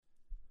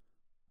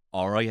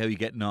All right, how you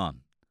getting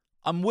on?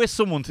 I'm with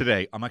someone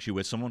today. I'm actually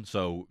with someone,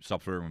 so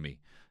stop flirting with me.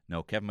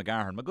 No, Kevin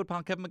McGahern. My good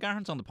pal Kevin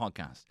McGahern's on the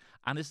podcast.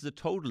 And this is a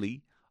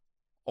totally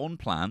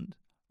unplanned,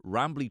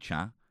 rambly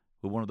chat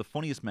with one of the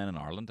funniest men in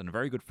Ireland and a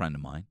very good friend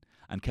of mine.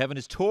 And Kevin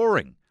is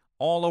touring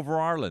all over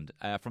Ireland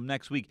from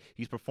next week.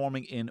 He's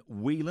performing in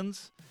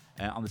Whelan's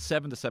on the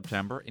 7th of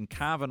September, in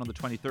Cavan on the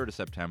 23rd of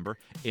September,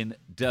 in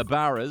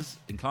Debarras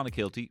in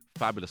Clonakilty,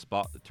 fabulous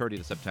spot, the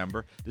 30th of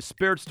September, the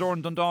Spirit Store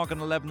in Dundalk on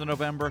the 11th of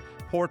November,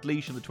 Port on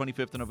the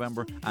 25th of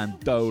November, and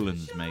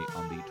Dolan's, mate,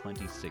 on the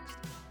 26th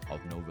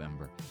of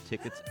November.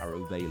 Tickets are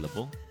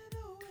available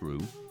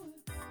through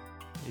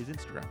his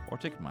Instagram or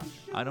Ticketmaster.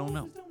 I don't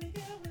know.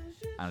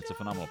 And it's a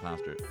phenomenal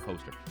poster.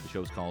 The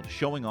show's called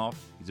Showing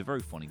Off. He's a very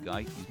funny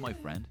guy. He's my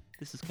friend.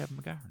 This is Kevin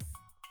McGahern.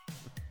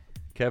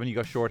 Kevin, you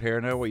got short hair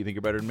now. What, you think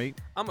you're better than me?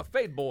 I'm a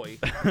fade boy.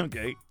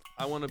 Okay.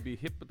 I want to be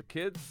hip with the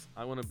kids.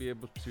 I want to be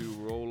able to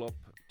roll up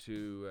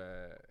to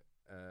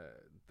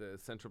the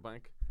central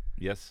bank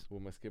Yes.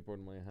 with my skateboard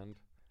in my hand,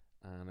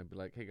 and I'd be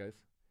like, "Hey guys,"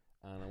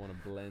 and I want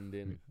to blend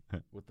in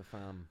with the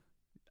fam.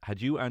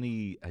 Had you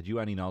any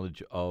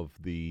knowledge of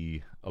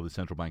the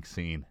central bank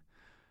scene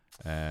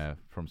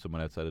from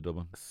someone outside of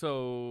Dublin?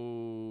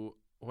 So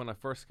when I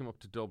first came up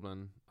to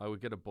Dublin, I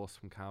would get a bus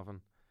from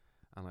Cavan,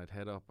 and I'd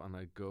head up and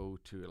I'd go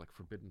to like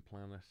Forbidden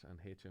Planet and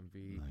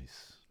HMV.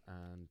 Nice.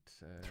 And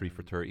 3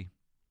 for 30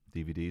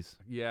 DVDs.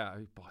 Yeah,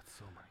 I bought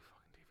so many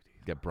fucking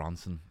DVDs. Get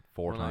Bronson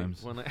four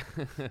times.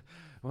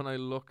 When I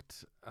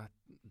looked at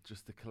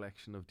just the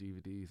collection of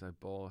DVDs I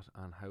bought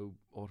and how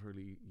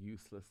utterly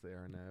useless they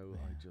are now,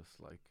 I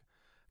just like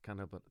can't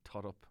help but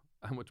tot up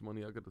how much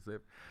money I got to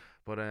save.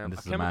 But and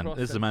this is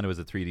a man who has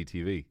a 3D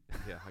TV.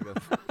 Yeah, I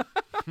got.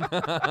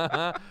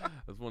 I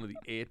was one of the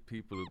 8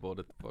 people who bought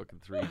a fucking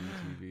 3D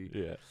TV.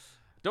 Yeah,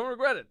 don't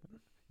regret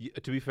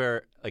it. To be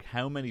fair, like,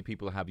 how many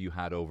people have you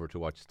had over to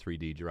watch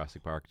 3D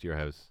Jurassic Park to your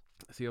house?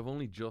 See, I've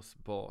only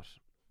just bought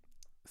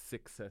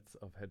 6 sets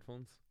of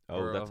headphones.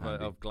 Oh, that's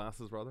handy. Of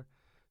glasses, rather.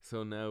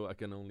 So now I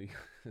can only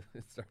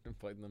start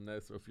inviting them now.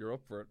 So if you're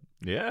up for it,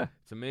 yeah,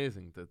 it's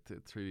amazing. That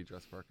 3D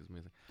Jurassic Park is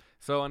amazing.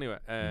 So anyway,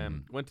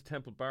 went to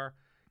Temple Bar.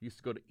 Used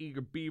to go to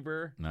Eager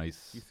Beaver.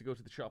 Nice. Used to go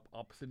to the shop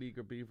opposite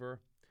Eager Beaver.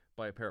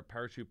 Buy a pair of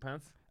parachute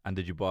pants. And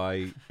did you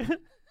buy?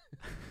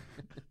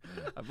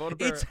 I bought a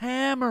pair. It's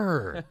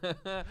Hammer.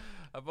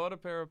 I bought a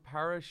pair of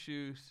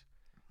parachute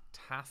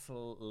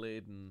tassel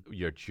laden.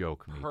 You're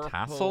joking me. Purple,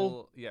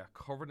 Tassel? Yeah,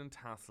 covered in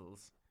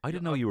tassels. I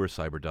didn't know you were a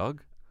cyber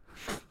dog.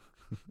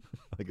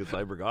 Like a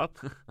cyber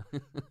goth.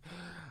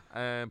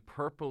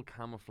 Purple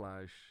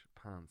camouflage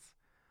pants,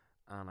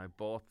 and I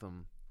bought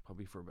them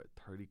probably for about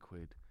 30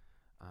 quid.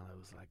 And I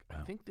was like,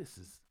 I think this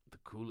is the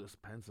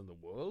coolest pants in the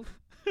world.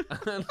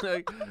 And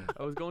like,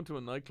 I was going to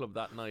a nightclub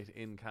that night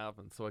in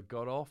Cavan, so I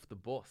got off the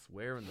bus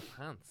wearing the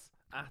pants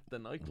at the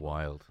nightclub.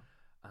 Wild.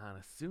 And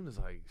as soon as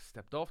I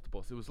stepped off the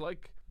bus, it was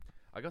like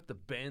I got the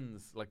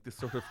bends, like this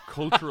sort of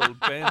cultural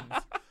bends.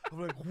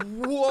 I'm like,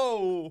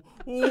 whoa,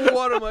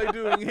 what am I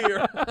doing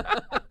here?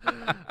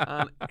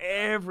 And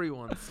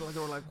everyone, so they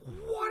were like,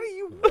 what are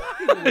you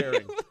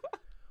wearing?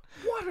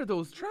 What are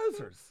those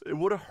trousers? It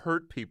would have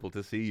hurt people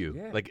to see you.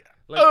 Yeah. Like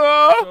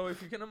So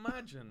if you can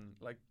imagine,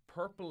 like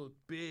purple,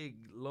 big,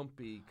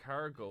 lumpy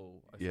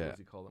cargo, I suppose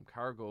you call them,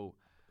 cargo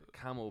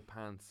camo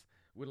pants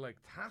with like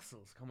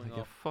tassels coming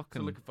like off.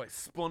 So like if I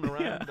spun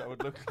around, I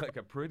would look like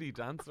a pretty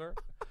dancer.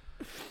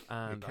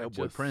 And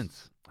Cowboy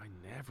Prince. I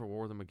never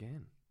wore them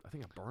again. I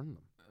think I burned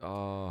them.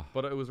 Oh.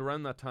 But it was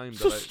around that time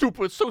So that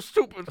stupid. So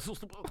stupid.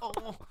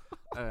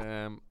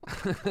 Oh.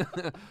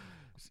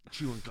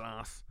 Chewing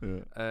glass.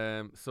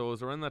 Yeah. So it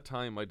was around that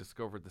time I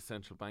discovered the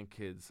Central Bank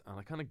Kids, and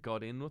I kind of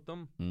got in with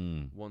them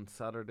one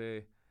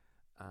Saturday,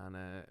 and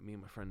me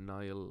and my friend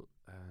Niall,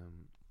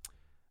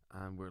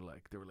 and they were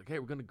like, hey,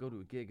 we're going to go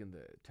to a gig in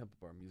the Temple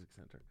Bar Music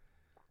Centre.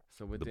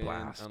 So we went in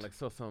and like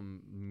saw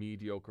some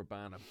mediocre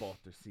band. I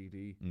bought their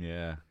CD.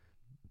 Yeah.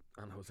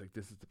 And I was like,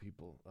 this is the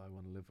people I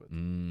want to live with.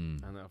 And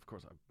then of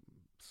course I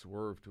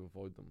swerved to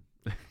avoid them.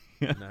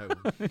 now.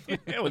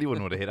 Yeah, well, you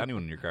wouldn't want to hit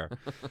anyone in your car.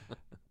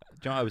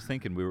 John, I was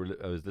thinking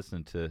I was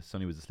listening to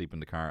Sonny was asleep in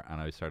the car, and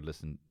I was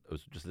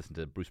just listening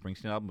to Bruce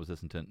Springsteen album. I was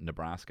listening to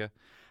Nebraska,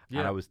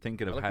 and I was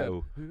thinking of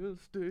how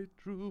State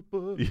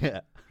Trooper,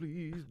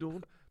 please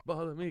don't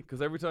bother me,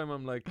 because every time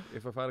I'm like,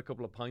 if I've had a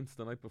couple of pints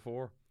the night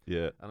before,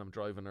 and I'm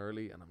driving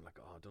early, and I'm like,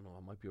 oh, I don't know,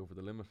 I might be over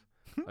the limit.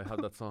 I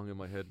had that song in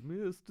my head,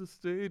 Mr.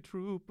 State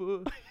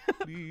Trooper,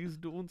 please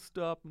don't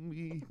stop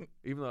me.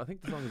 Even though I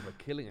think the song is about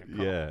killing a cop.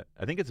 Yeah,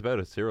 I think it's about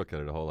a serial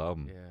killer, the whole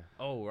album. Yeah.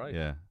 Oh, right.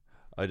 Yeah.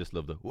 I just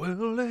love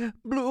well, they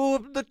blew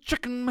up the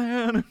chicken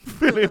man in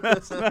Philly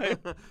last night.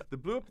 They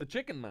blew up the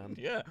chicken man?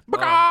 Yeah.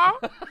 Oh.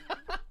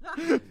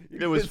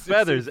 There was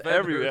feathers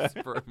everywhere.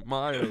 For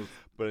miles.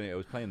 But anyway, I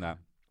was playing that.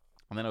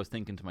 And then I was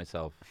thinking to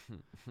myself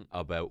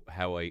about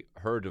how I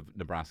heard of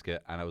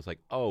Nebraska, and I was like,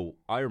 oh,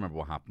 I remember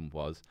what happened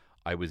was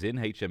I was in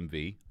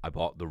HMV. I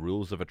bought The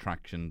Rules of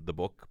Attraction, the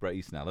book, Bret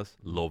Easton Ellis.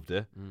 Loved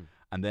it.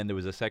 And then there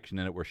was a section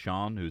in it where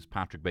Sean, who's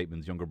Patrick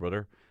Bateman's younger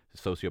brother,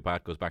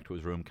 sociopath goes back to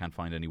his room, can't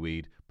find any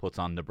weed, puts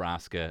on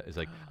Nebraska. Is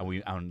like,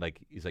 and like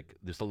he's like,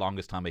 this is the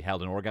longest time I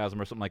held an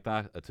orgasm or something like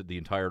that. It's the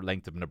entire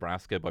length of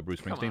Nebraska by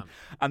Bruce Springsteen.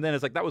 And then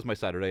it's like, that was my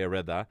Saturday. I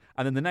read that,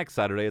 and then the next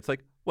Saturday, it's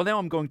like, well, now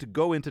I'm going to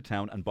go into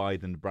town and buy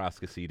the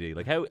Nebraska CD.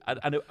 Like how,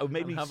 and it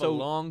made me have so a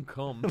long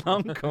come.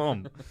 long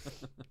come.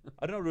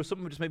 I don't know. There was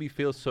something that just made me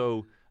feel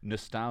so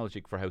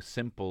nostalgic for how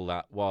simple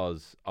that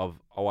was.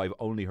 I've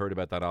only heard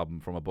about that album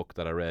from a book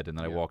that I read, and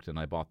then I walked in and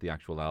I bought the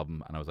actual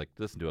album, and I was like,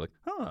 listen to it, like,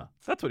 huh,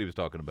 that's what he was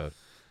talking about,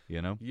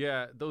 you know?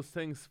 Yeah, those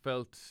things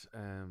felt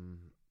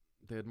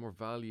they had more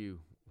value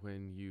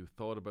when you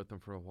thought about them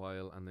for a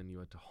while, and then you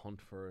had to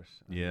hunt for it,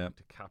 and you had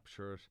to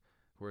capture it.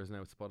 Whereas now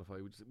with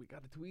Spotify, we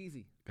got it too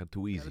easy. Got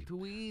too easy. Got it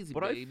too easy,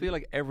 But baby. I feel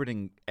like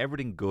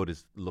everything good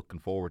is looking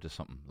forward to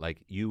something.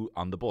 Like you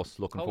on the bus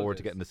looking forward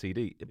to getting the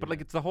CD. But like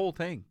it's the whole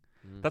thing.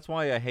 That's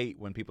why I hate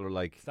when people are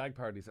like, stag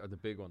parties are the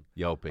big one.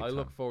 Yo, big I time.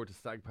 look forward to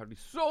stag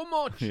parties so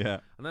much.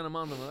 Yeah. And then I'm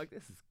on them and I'm like,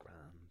 this is grand.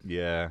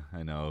 Yeah,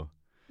 I know.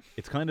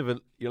 It's kind of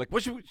you're like,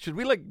 what should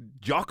we like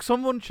jock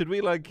someone? Should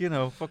we like,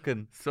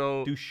 fucking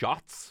do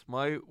shots?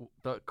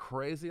 The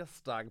craziest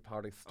stag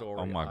party story.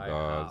 Oh my I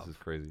God, have. this is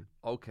crazy.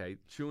 Okay,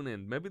 tune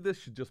in. Maybe this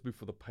should just be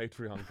for the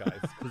Patreon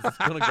guys because it's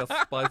gonna get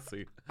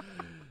spicy.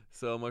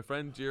 So my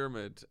friend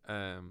Jermid,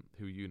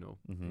 who you know,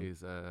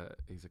 he's a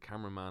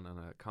cameraman and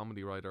a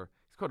comedy writer.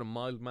 He's quite a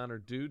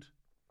mild-mannered dude.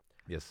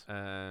 Yes.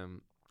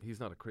 He's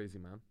not a crazy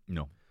man.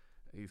 No.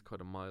 He's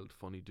quite a mild,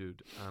 funny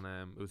dude.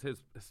 And it was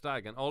his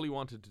stag, and all he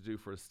wanted to do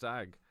for his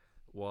stag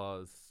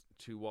was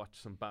to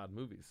watch some bad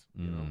movies,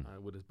 you know,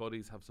 with his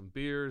buddies, have some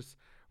beers.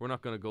 We're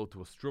not going to go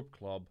to a strip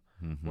club.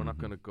 We're not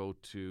going to go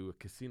to a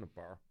casino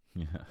bar.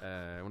 Yeah.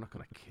 We're not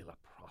going to kill a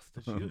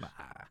prostitute.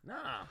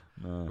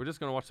 Nah. We're just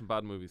going to watch some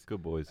bad movies.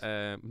 Good boys.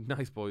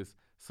 Nice boys.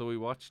 So we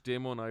watched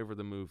Damon Ivor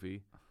the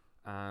movie,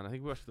 and I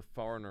think we watched The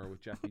Foreigner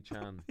with Jackie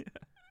Chan.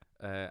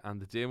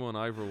 And the Damon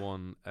Ivor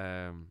one,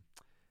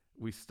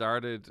 we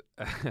started.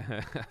 I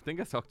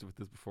think I talked about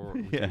this before.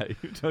 Yeah,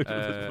 you talked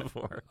about this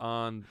before.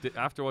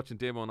 After watching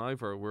Damon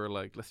Ivor, we're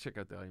like, let's check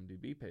out the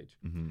IMDb page.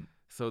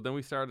 So then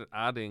we started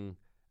adding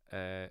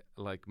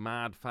like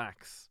mad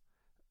facts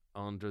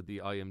under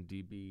the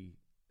IMDb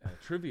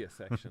trivia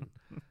section,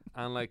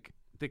 and like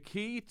the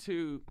key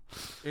to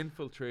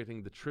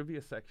infiltrating the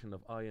trivia section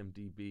of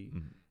IMDb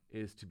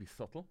is to be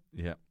subtle.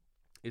 Yeah,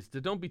 is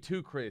to don't be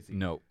too crazy.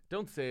 No,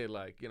 don't say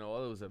like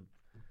oh, there was a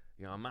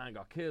man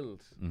got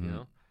killed. You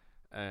know,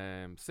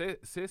 say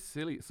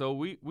silly. So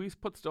we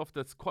put stuff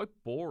that's quite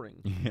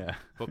boring,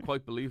 but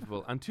quite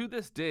believable. And to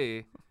this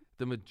day,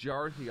 the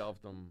majority of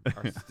them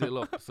are still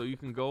up. So you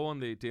can go on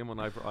the Damon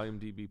Ivor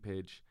IMDb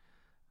page.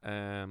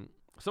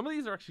 Some of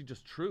these are actually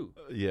just true.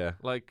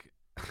 Like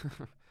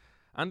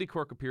Andy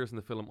Quirk appears in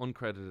the film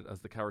uncredited as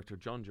the character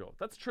John Joe.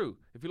 That's true.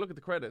 If you look at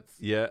the credits,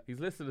 he's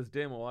listed as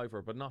Damon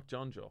Ivor, but not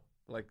John Joe.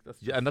 Like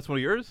that's and that's one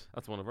of yours.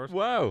 That's one of ours.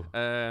 Wow,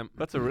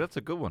 that's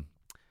a good one.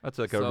 That's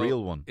like a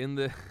real one. In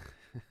the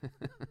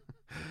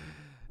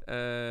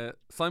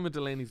Simon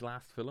Delaney's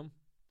last film,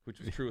 which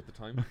was true at the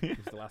time, it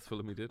was the last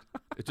film he did.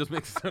 It just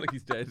makes it sound like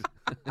he's dead.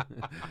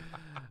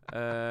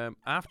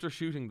 After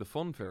shooting the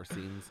funfair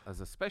scenes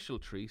as a special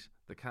treat,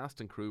 the cast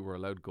and crew were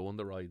allowed to go on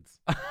the rides.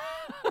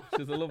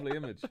 Which is a lovely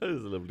image. That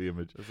is a lovely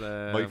image.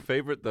 My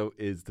favourite though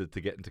is to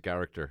get into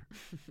character.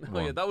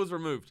 Yeah, that was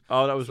removed.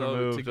 Oh, that was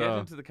removed. To get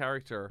into the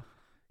character,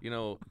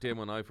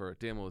 Damon Ivor.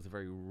 Damon is a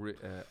very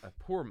a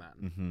poor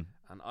man,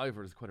 and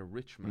Ivor is quite a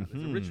rich man.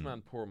 It's a rich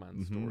man, poor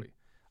man story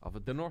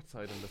of the north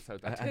side and the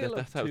south. A tale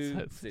of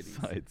two cities.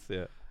 Sides,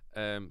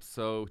 yeah.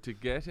 So to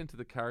get into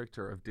the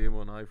character of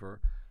Damon Ivor,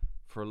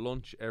 for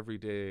lunch every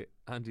day,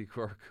 Andy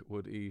Quirk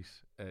would eat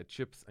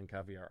chips and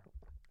caviar.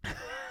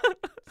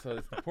 So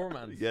it's the poor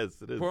man's.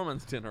 Yes, it is. Poor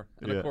man's dinner,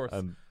 and of course,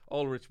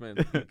 all rich men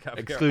eat caviar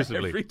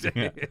exclusively every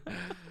day.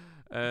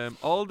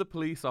 All the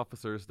police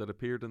officers that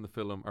appeared in the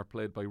film are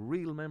played by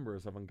real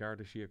members of An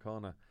Garda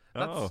Síochána.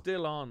 That's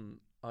still on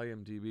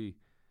IMDb.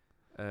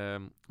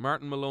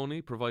 Martin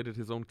Maloney provided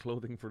his own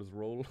clothing for his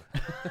role.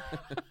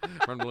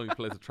 Martin Maloney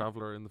plays a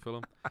traveller in the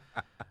film.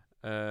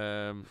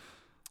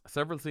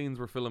 Several scenes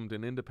were filmed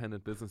in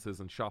independent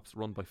businesses and shops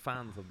run by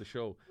fans of the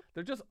show.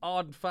 They're just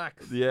odd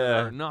facts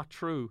that are not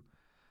true.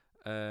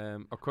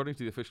 According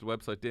to the official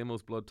website,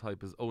 Damo's blood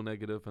type is O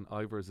negative and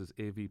Ivor's is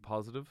AV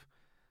positive.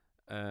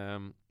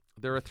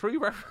 There are 3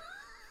 This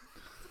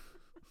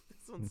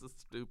one's the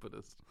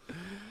stupidest.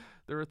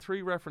 There are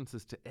 3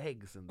 references to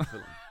eggs in the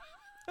film.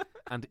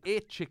 And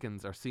 8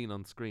 chickens are seen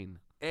on screen.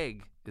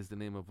 Egg is the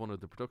name of one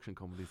of the production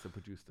companies that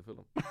produced the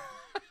film.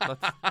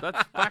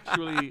 That's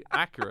factually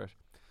accurate.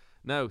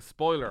 Now,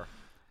 spoiler.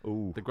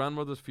 Ooh. The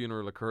grandmother's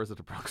funeral occurs at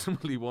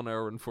approximately 1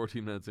 hour and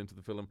 14 minutes into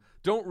the film.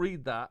 Don't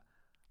read that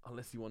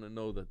unless you want to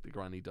know that the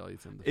granny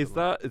dies in the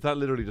film. Is that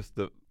literally just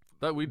that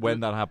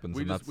happens?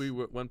 We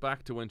went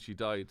back to when she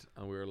died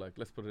and we were like,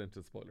 let's put it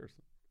into spoilers.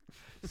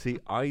 See,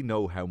 I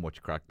know how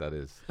much crack that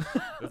is.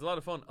 It was a lot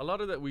of fun. A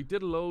lot of that, we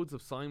did loads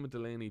of Simon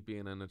Delaney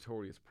being a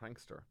notorious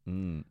prankster,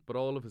 but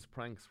all of his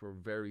pranks were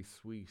very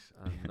sweet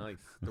and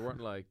nice. They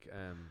weren't like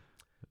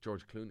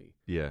George Clooney.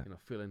 Yeah,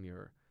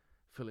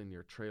 filling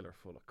your trailer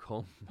full of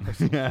cum.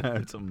 Yeah,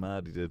 it's so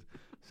mad he did.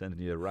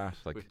 Sending you a rat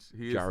like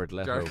Jared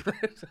Leto.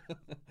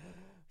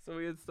 So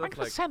we had stuff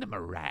like send him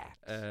a rat.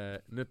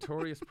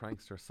 Notorious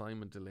prankster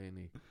Simon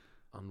Delaney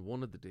on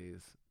one of the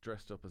days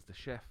dressed up as the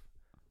chef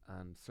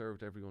and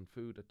served everyone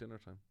food at dinner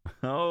time.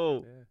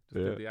 Oh. Yeah,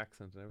 just did the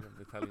accent and everything,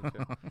 the Italian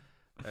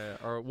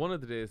chef. Or one of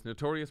the days,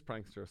 notorious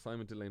prankster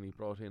Simon Delaney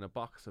brought in a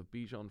box of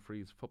Bichon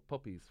Frise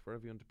puppies for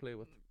everyone to play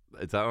with.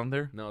 Is that on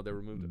there? No, they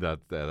removed it.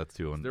 That's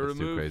too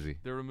crazy.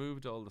 They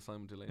removed all the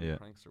Simon Delaney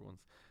prankster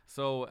ones.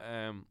 So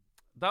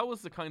that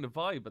was the kind of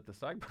vibe at the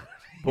stag party.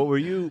 But were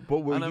you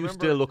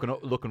still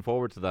looking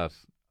forward to that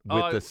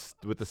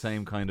with the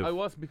same kind of? I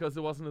was, because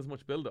there wasn't as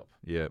much build up.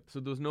 Yeah. So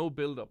there was no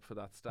build up for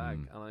that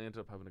stag, and I ended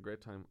up having a great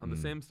time. On the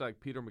same stag,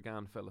 Peter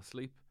McGann fell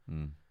asleep.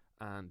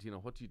 And you know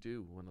what do you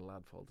do when a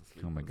lad falls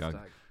asleep? Oh my God!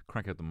 Stag?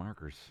 Crank out the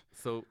markers.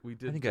 So we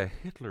did. I think a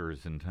Hitler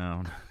is in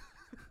town.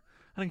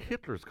 I think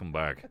Hitler's come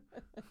back.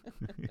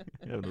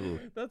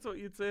 That's what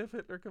you'd say if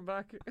Hitler come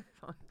back.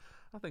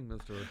 I think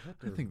Mr. Hitler.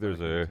 I think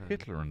there's a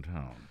Hitler in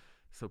town.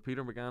 So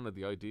Peter McGann had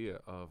the idea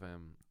of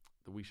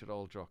that we should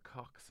all draw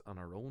cocks on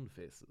our own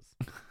faces.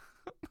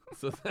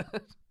 So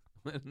that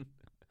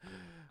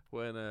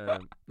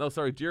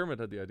Diarmid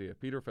had the idea.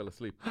 Peter fell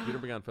asleep. Peter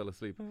McGann fell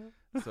asleep.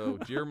 So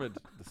Diarmid,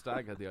 the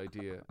stag, had the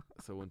idea.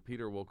 So when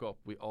Peter woke up,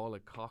 we all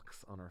had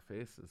cocks on our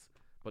faces,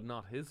 but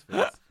not his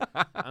face.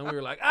 And we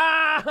were like,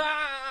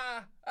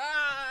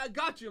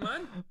 got you,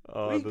 man.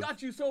 We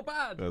got you so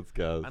bad. That's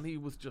gas. And he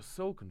was just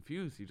so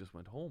confused. He just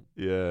went home.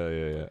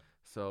 Yeah.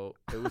 So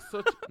it was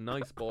such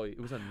nice boy.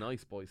 It was a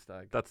nice boy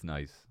stag. That's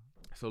nice.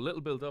 So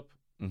little build up.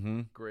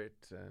 Mm-hmm. Great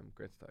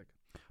stag.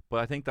 But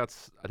I think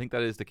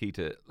that is the key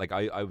to, like,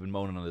 I've been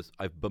moaning on this.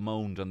 I've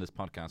bemoaned on this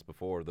podcast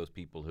before those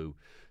people who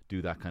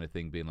do that kind of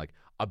thing, being like,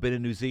 I've been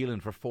in New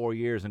Zealand for 4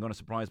 years. I'm going to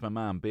surprise my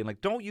mum. Being like,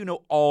 don't you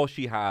know all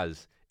she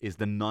has is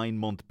the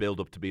 9-month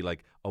build up to be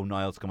like, oh,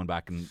 Niall's coming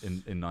back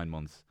in 9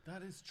 months.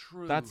 That is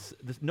true.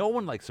 No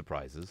one likes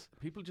surprises.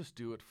 People just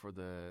do it for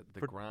the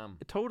gram.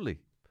 Totally.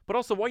 But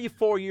also, why are you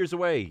 4 years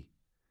away?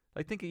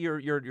 Like, think of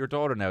your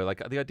daughter now.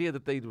 Like, the idea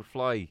that they would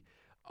fly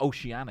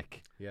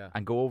oceanic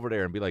and go over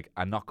there and be like,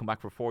 and not come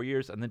back for 4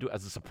 years and then do it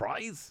as a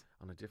surprise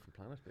on a different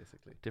planet,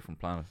 basically. Different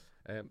planet.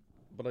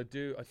 But I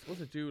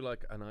suppose I do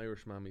like an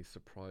Irish mammy's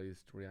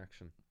surprised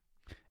reaction.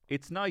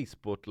 It's nice,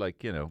 but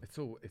like, you know,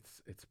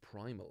 it's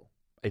primal.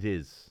 It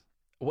is.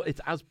 Well,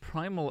 it's as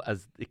primal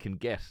as it can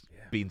get,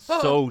 being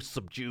so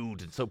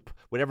subdued and so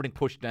with everything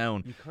pushed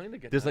down. You kind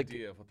of get the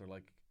idea of what they're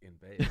like in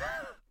bed.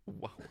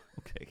 Wow.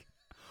 Okay.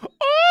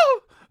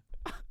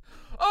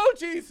 Oh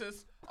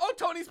Jesus! Oh,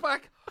 Tony's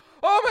back!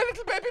 Oh, my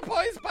little baby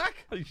boy is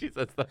back! She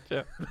says that,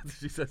 yeah.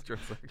 She says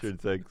during sex. During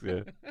sex,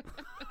 yeah.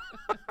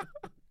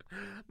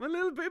 My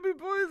little baby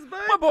boy is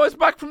back! My boy's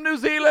back from New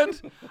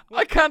Zealand!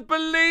 I can't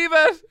believe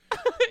it!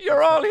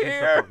 You're all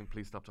here!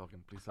 Please stop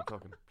talking. Please stop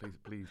talking.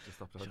 Please just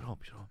stop talking. Shut up.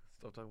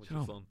 Stop talking with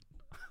your son.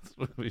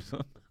 Stop with your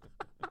son.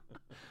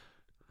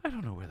 I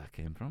don't know where that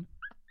came from.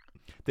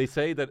 They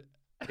say that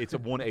it's a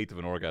 1/8 of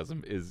an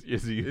orgasm is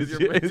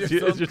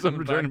your son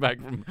returning back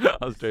from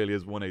Australia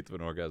is 1/8 of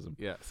an orgasm.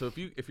 Yeah. So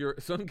if your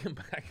son came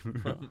back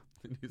from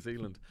New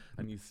Zealand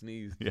and you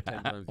sneezed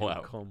 10 times,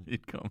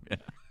 you'd come. Yeah.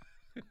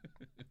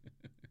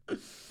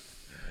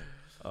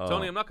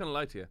 Tony, I'm not going to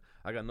lie to you.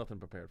 I got nothing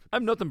prepared for this.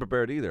 I'm nothing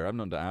prepared either. I'm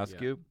nothing to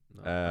ask you.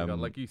 No,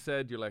 like you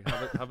said, you're like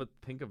have a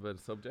think of a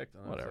subject.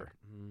 And whatever.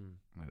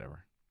 Like,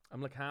 Whatever.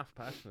 I'm like half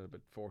passionate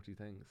about 40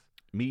 things.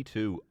 Me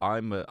too.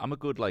 I'm a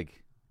good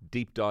like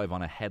deep dive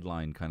on a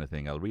headline kind of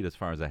thing. I'll read as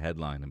far as a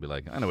headline and be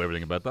like, I know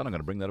everything about that. I'm going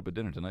to bring that up at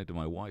dinner tonight to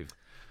my wife.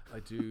 I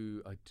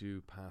do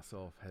pass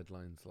off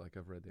headlines like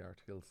I've read the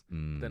articles.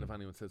 Then if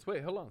anyone says,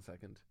 wait, hold on a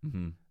second,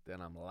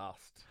 then I'm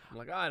lost. I'm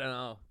like, I don't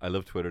know. I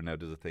love Twitter now.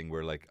 There's a thing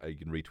where like you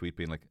can retweet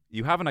being like,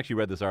 you haven't actually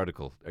read this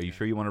article. Are you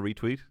sure you want to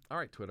retweet? All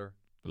right, Twitter.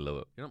 I love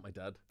it. You're not my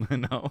dad.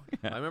 No.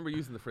 Yeah. I remember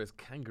using the phrase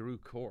kangaroo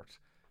court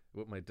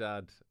with my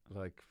dad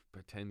like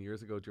 10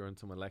 years ago during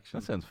some election.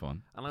 That sounds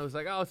fun. And I was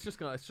like, it's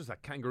just a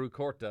kangaroo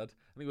court, Dad.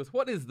 And he goes,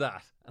 what is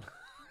that?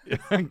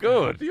 Yeah,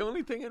 good. The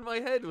only thing in my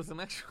head was an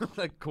actual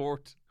like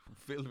court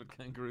filled with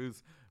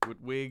kangaroos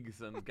with wigs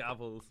and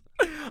gavels.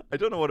 I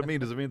don't know what it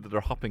means. Does it mean that they're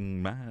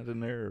hopping mad in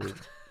there? Or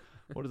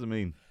what does it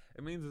mean?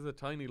 It means there's a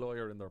tiny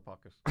lawyer in their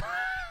pocket.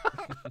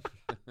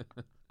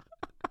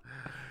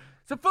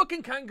 It's a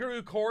fucking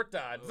kangaroo court,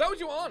 Dad. Is that what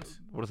you want?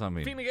 What does that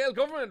mean? Fine Gael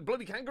government,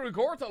 bloody kangaroo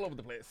courts all over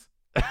the place.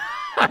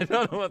 I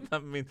don't know what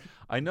that means.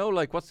 I know,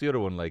 like, what's the other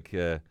one? Like,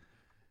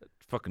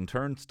 fucking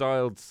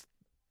turnstiles.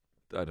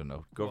 I don't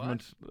know.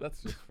 Government. What?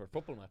 That's just for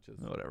football matches.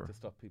 Whatever. To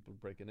stop people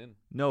breaking in.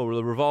 No,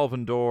 the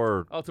revolving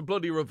door. Oh, it's a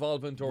bloody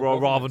revolving door.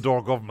 Revolving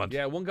door government.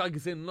 Yeah, one guy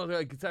gets in, another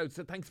guy gets out.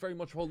 So thanks very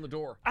much for holding the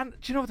door. And do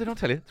you know what they don't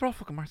tell you? They're all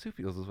fucking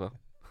marsupials as well.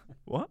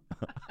 What?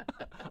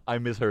 I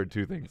misheard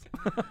two things.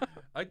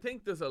 I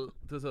think there's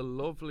a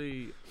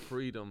lovely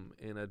freedom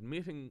in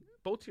admitting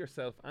both to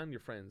yourself and your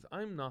friends,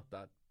 I'm not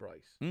that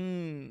bright.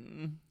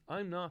 I'm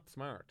not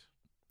smart.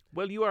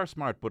 Well, you are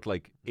smart, but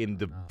like in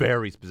the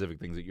very specific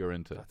things that you're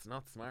into. That's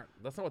not smart.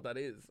 That's not what that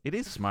is. It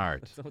is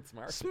smart. That's not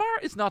smart.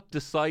 Smart is not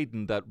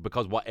deciding that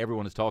because what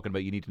everyone is talking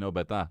about, you need to know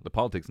about that. The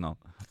politics and all.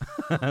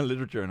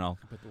 Literature and all.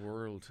 About the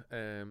world.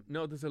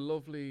 No, there's a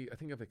lovely, I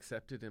think I've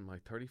accepted in my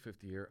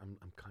 35th year, I'm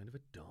kind of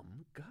a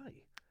dumb guy.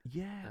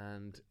 Yeah.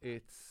 And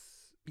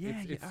it's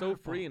Yeah, so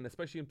free, and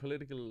especially in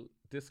political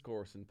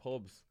discourse in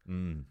pubs,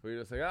 where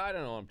you're just like, I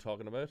don't know what I'm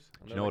talking about.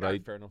 And Do you know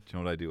what fair enough. Do you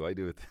know what I do? I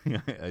do it.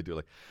 I do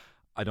like.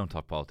 I don't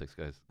talk politics,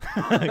 guys,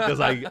 because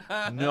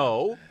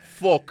no,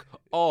 fuck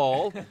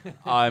all.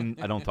 I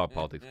don't talk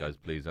politics, guys.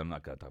 Please, I'm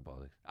not gonna talk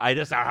politics. I'm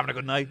having a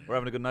good night. We're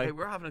having a good night. Hey,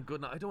 we're having a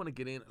good night. I don't want to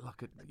get in.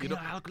 Look,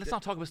 let's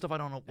not talk about stuff I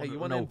don't know. Hey, you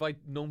want to invite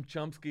Noam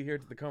Chomsky here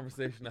to the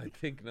conversation? I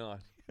think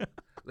not.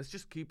 Let's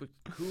just keep it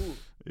cool.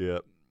 Yeah.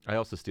 I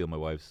also steal my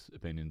wife's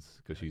opinions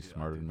because she's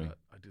smarter than me.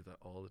 I do that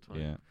all the time.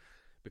 Yeah.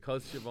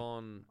 Because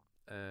Siobhan,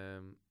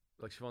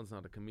 like Siobhan's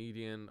not a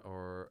comedian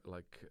or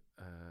like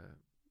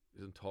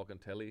doesn't talk on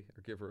telly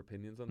or give her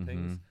opinions on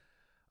things.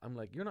 I'm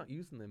like, you're not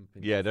using them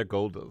opinions. Yeah, they're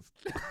gold dust.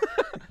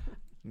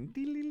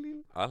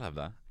 I'll have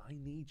that. I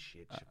need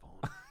shit,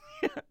 Siobhan.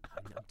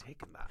 I'm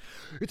taking that.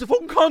 It's a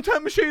fucking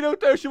content machine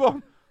out there,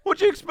 Siobhan. What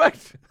do you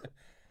expect?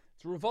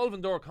 It's a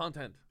revolving door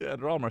content. Yeah,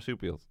 they're all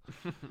marsupials.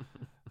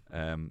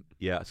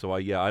 So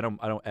I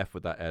don't F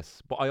with that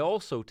S. But I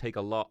also take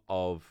a lot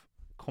of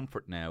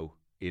comfort now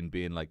in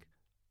being like,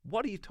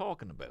 what are you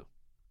talking about?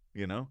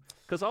 You know?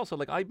 Because also,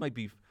 like, I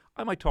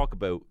might talk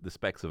about the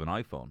specs of an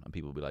iPhone, and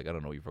people will be like, I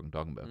don't know what you're fucking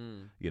talking about.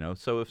 You know?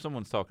 So if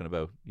someone's talking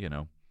about, you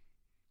know,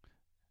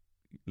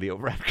 Leo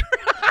Varadkar,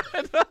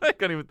 I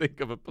can't even think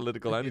of a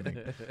political anything,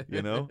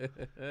 you know?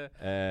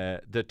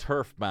 The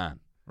turf ban,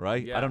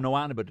 right? Yeah. I don't know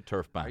anything about the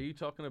turf ban. Are you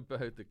talking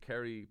about the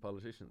Kerry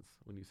politicians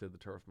when you said the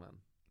turf man?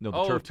 No,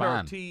 the turf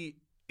ban.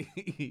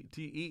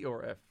 T-E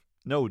or F?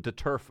 No, the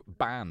turf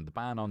ban. The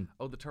ban on.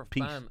 Oh, the turf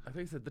Pete. ban. I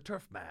think you said the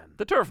turf man.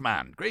 The turf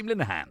man. Graham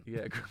Linehan.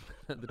 Yeah,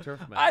 the turf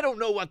man. I don't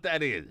know what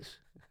that is.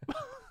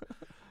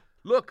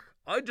 Look,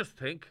 I just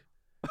think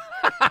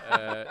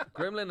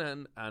Graham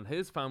Linehan and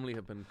his family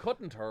have been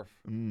cutting turf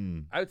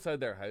outside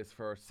their house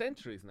for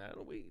centuries now.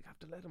 We have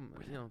to let him,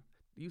 you know,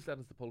 use that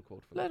as the pull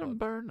quote for Let him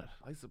burn it.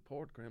 I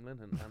support Graham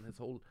Linehan and his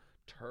whole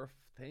turf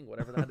thing,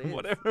 whatever that is.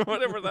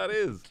 whatever that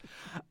is.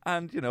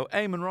 And, you know,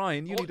 Eamon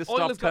Ryan, you need to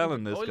stop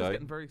telling this guy. guy. Oil is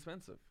getting very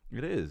expensive.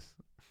 It is.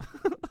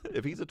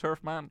 If he's a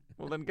turf man,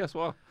 well then guess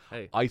what?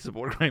 Hey, I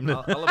support Graham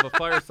Linehan. I'll have a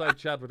fireside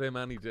chat with him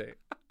any day.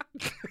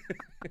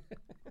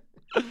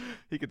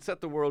 He could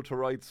set the world to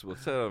rights. We'll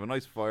set up a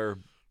nice fire.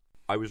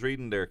 I was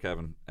reading there,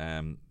 Kevin,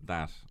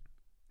 that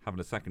having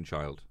a second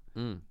child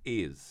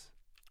is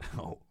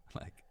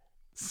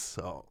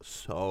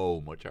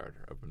so much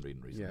harder. I've been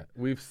reading recently. Yeah,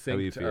 we've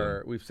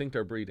synced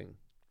our breeding.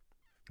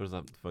 What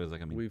does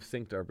that mean? We've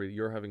synced our breeding.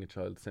 You're having a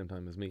child at the same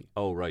time as me.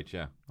 Oh right,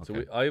 yeah.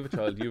 Okay. So I have a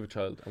child, you have a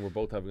child, and we're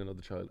both having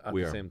another child at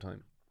the same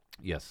time.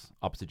 Yes,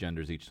 opposite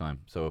genders each time.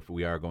 So if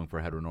we are going for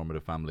a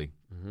heteronormative family,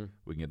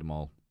 we can get them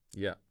all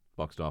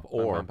boxed off.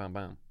 Or bam, bam,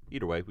 bam.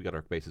 Either way, we got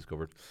our bases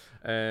covered.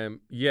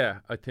 Yeah,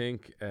 I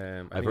think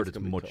I've heard it's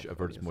much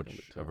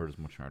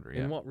harder.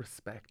 Yeah. In what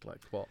respect?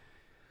 Like what?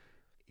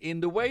 In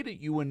the way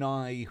that you and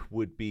I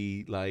would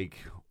be like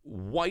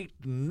white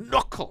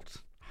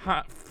knuckled,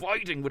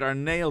 fighting with our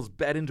nails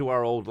bed into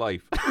our old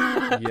life.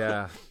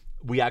 Yeah.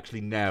 We actually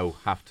now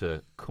have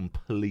to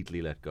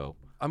completely let go.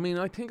 I mean,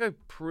 I think I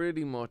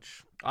pretty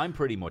much have. I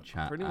pretty much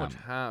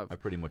have.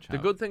 The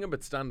good thing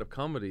about stand-up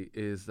comedy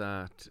is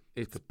that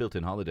it's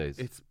built-in holidays.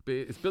 It's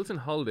built-in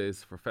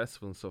holidays for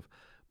festivals and stuff,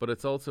 but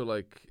it's also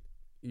like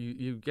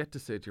you get to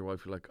say to your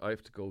wife, you're like, I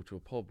have to go to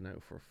a pub now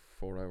for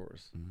 4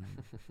 hours.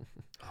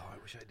 Oh, I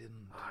wish I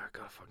didn't. Oh, I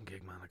got a fucking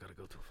gig, man. I got to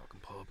go to a fucking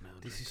pub now.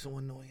 This is so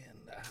annoying.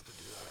 I have to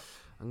do that.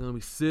 I'm going to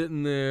be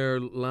sitting there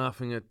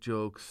laughing at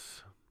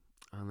jokes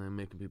and then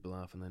making people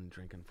laugh and then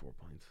drinking 4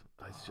 pints.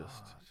 It's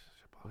just...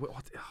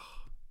 What?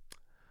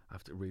 I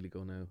have to really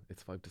go now.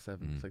 It's 5 to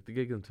 7. It's like the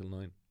gig until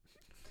 9.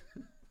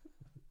 I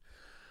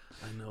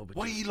know, but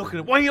why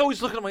are you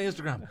always looking at my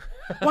Instagram?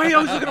 Why are you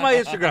always looking at my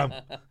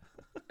Instagram?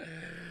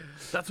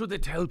 That's what they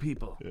tell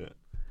people. Yeah.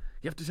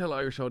 You have to tell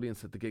Irish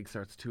audience that the gig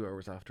starts 2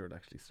 hours after it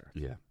actually starts.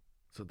 Yeah.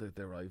 So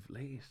they arrive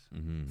late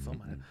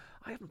somehow.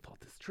 I haven't thought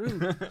this through.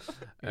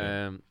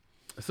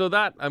 So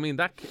that I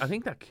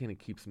think that kind of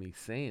keeps me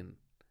sane.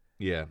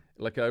 Yeah.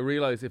 Like I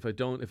realize if I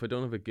don't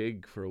have a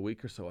gig for a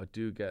week or so, I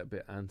do get a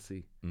bit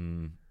antsy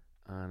and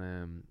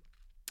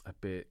a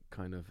bit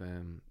kind of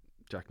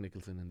Jack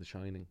Nicholson in The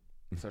Shining.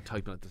 Start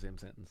typing out the same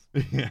sentence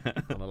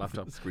on a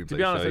laptop. To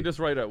be honest, I just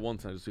write out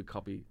once and I just do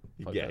copy.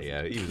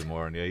 Yeah. He was a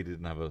moron. Yeah, he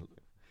didn't have a.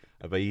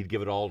 I bet he'd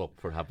give it all up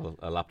for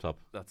a laptop.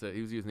 That's it.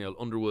 He was using the old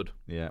Underwood.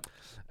 Yeah.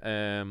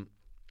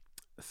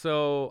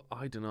 So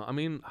I don't know. I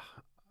mean,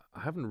 I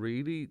haven't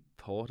really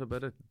thought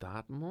about it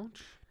that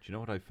much. Do you know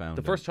what I found?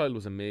 The first child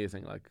was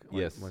amazing. Like,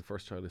 yes, my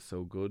first child is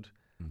so good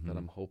that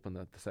I'm hoping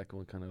that the second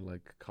one kind of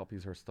like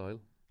copies her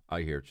style.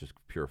 I hear it's just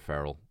pure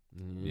feral,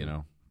 you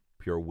know,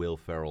 pure Will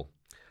Ferrell.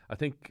 I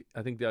think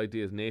the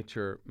idea is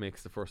nature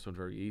makes the first one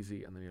very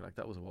easy, and then you're like,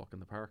 that was a walk in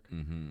the park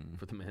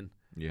for the men.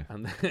 Yeah.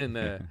 And then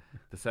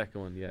the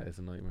second one, is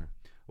a nightmare.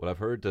 Well, I've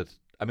heard that.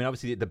 I mean,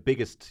 obviously, the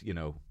biggest,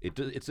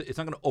 it's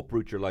not going to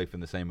uproot your life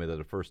in the same way that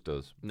it first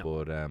does.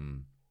 No.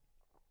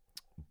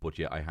 But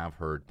yeah, I have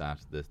heard that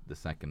the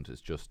second is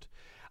just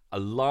a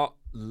lot.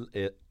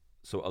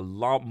 So a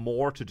lot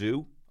more to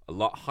do, a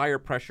lot higher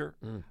pressure,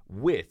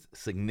 with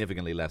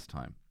significantly less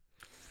time.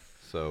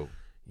 So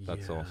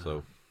that's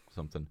also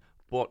something.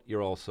 But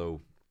you're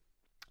also,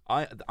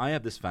 I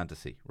have this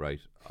fantasy, right?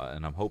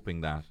 And I'm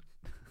hoping that.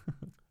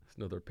 It's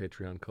another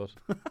Patreon cut.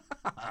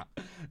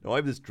 No, I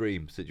have this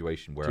dream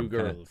situation where 2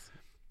 girls.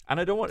 And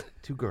I don't want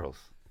 2 girls.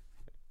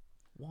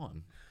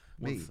 One.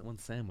 Me. One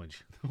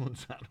sandwich. One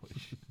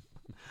sandwich.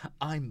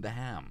 I'm the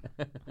ham.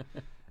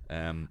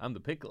 I'm the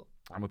pickle.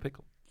 I'm a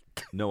pickle.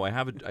 No, I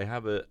have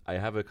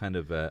a kind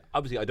of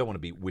obviously I don't want to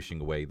be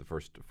wishing away the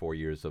first 4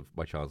 years of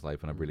my child's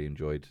life, and I've really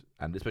enjoyed,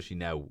 and especially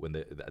now when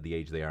at the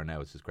age they are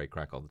now, it's just great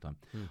crack all the time.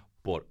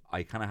 But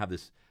I kind of have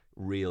this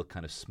real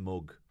kind of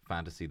smug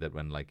fantasy that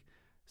when like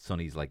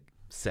Sonny's like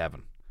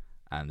 7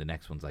 and the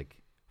next one's like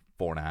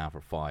 4.5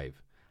 or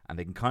 5, and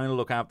they can kind of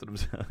look after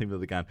themselves even though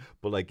they can,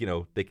 but like,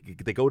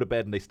 they go to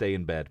bed and they stay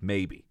in bed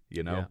maybe,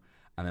 and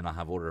then I'll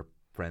have other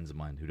friends of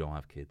mine who don't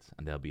have kids,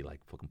 and they'll be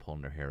like fucking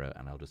pulling their hair out,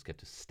 and I'll just get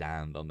to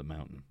stand on the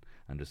mountain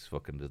and just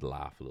fucking just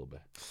laugh a little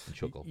bit and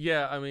chuckle.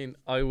 Yeah, I mean,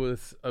 I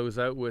was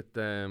out with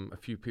a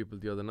few people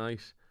the other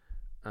night,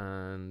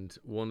 and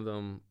one of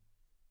them,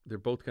 they're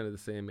both kind of the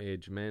same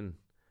age men,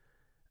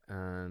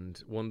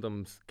 and one of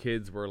them's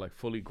kids were like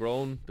fully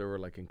grown. They were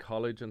like in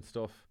college and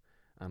stuff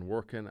and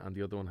working, and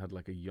the other one had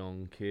like a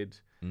young kid.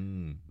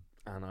 And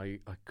I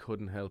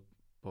couldn't help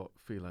but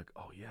feel like,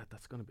 oh yeah,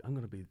 I'm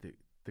gonna be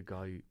the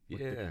guy with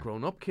the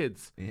grown up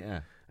kids.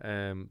 Yeah.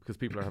 Because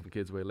people are having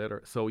kids way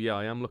later. So yeah,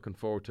 I am looking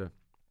forward to.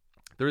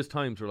 There is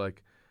times where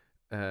like,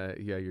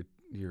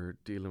 you're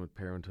dealing with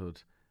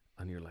parenthood,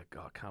 and you're like,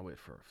 oh, I can't wait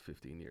for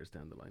 15 years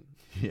down the line.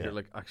 Yeah. You're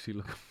like actually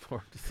looking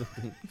forward to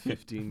something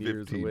 15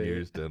 years 15 away.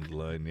 years down the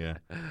line, yeah.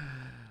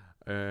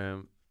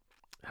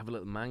 Have a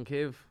little man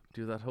cave.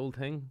 Do that whole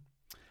thing.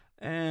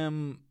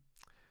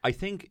 I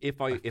think if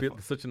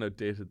it's such an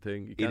outdated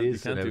thing. You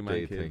can't do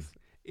man caves.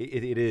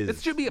 It is.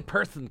 It should be a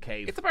person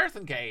cave. It's a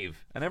person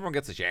cave, and everyone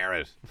gets to share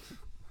it.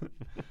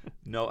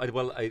 No,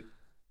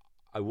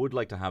 I would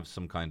like to have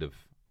some kind of.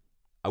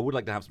 I would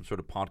like to have some sort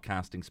of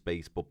podcasting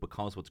space, but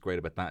because what's great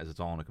about that is it's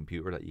all on a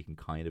computer that you can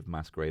kind of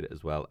masquerade it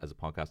as well as a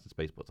podcasting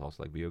space, but it's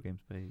also like video game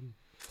space.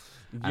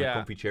 And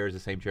comfy chair is the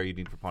same chair you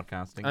need for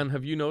podcasting. And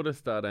have you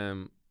noticed that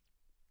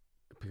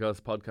because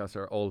podcasts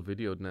are all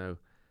videoed now,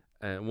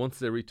 once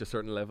they reach a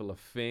certain level of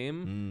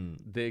fame,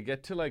 they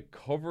get to like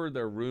cover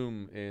their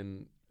room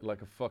in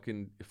like a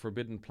fucking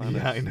Forbidden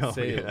Planet yeah, I know.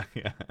 sale.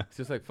 Yeah. It's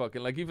just like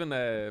fucking like even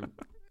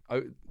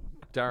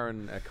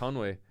Darren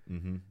Conway.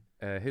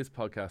 His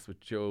podcast with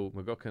Joe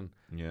McGuckin.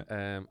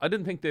 Yeah. I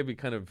didn't think they'd be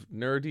kind of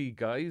nerdy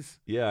guys.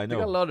 Yeah, I know.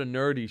 They got a lot of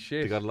nerdy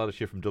shit. They got a lot of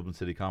shit from Dublin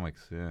City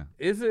Comics. Yeah.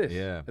 Is it?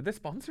 Yeah. Are they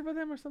sponsored by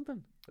them or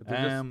something?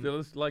 They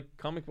just like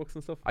comic books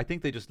and stuff. I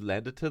think they just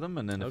lend it to them,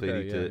 and then if they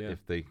need to,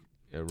 if they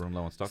run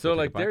low on stock. So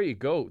like there you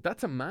go.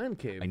 That's a man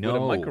cave. I know.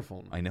 With a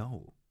microphone. I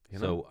know. You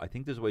so know? I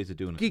think there's ways of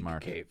doing Geek it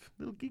smart. Cave.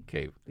 Little geek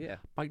cave. Yeah.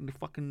 Biting the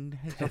fucking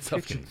heads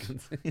off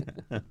chickens.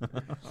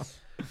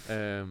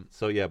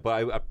 So yeah,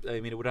 but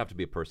I mean, it would have to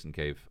be a person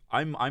cave.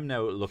 I'm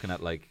now looking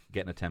at like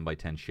getting a 10 by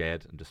 10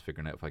 shed and just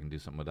figuring out if I can do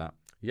something with that.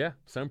 Yeah,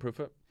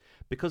 soundproof it.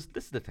 Because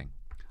this is the thing.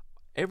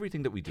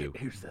 Everything that we do.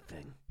 Here's the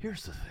thing.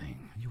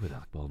 You with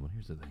Alec Baldwin.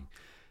 Here's the thing.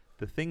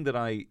 The thing that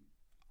I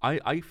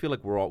feel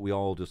like we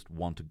all just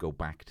want to go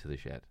back to the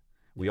shed.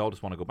 We all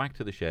just want to go back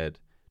to the shed,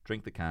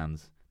 drink the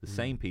cans. The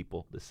same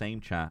people, the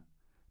same chat,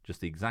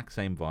 just the exact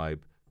same vibe.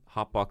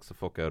 Hotbox the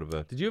fuck out of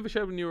it. Did you have a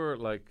shed when you were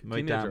like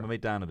teenager? I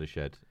made Dan at a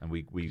shed, and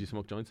we Did you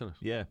smoke joints in it?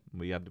 Yeah,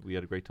 we had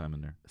a great time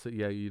in there. So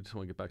yeah, you just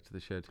want to get back to the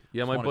shed.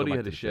 Yeah, my buddy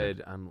had a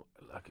shed, and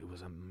like it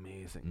was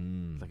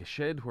amazing. Like a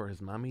shed where his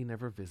mammy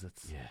never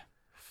visits.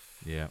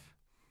 Yeah.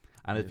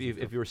 And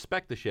if you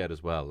respect the shed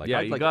as well, like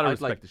you gotta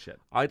respect the shed.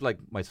 I'd like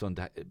my son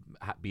to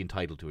be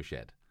entitled to a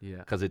shed. Yeah,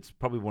 because it's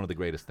probably one of the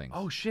greatest things.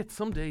 Oh shit!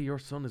 Someday your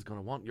son is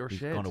gonna want your shed.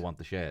 He's gonna want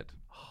the shed,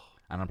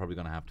 and I'm probably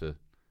gonna have to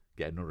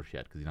get another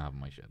shed because he's not having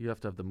my shed. You have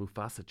to have the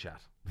Mufasa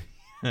chat.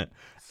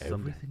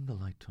 Everything the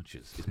light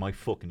touches is my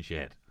fucking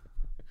shed.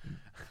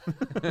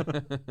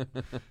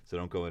 So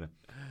don't go in it.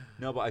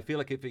 No, but I feel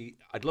like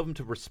I'd love him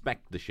to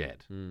respect the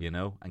shed,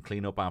 and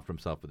clean up after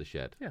himself with the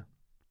shed. Yeah.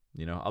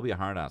 I'll be a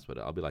hard ass with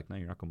it. I'll be like, no,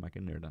 you're not coming back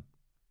in there then.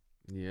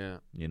 Yeah.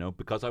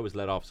 Because I was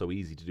let off so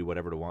easy to do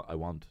whatever I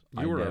want.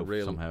 You were a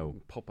real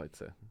pup, I'd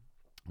say.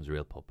 I was a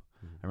real pup.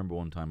 I remember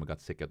one time I got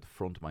sick at the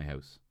front of my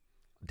house,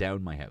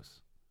 down my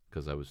house,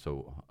 because I was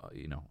so,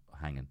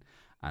 hanging.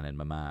 And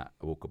then I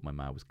woke up, my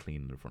ma was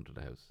cleaning the front of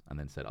the house and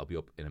then said, I'll be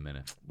up in a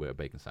minute with a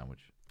bacon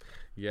sandwich.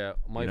 Yeah.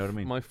 You know what I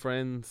mean? My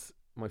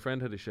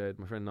friend had a shed,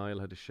 my friend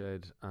Niall had a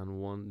shed, and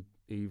one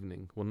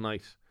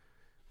night,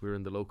 we were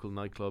in the local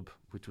nightclub,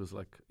 which was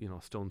like,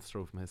 a stone's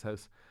throw from his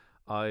house.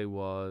 I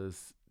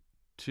was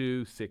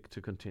too sick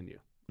to continue.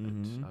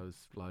 Mhm. I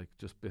was like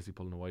just basically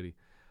pulling a whitey,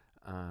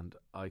 and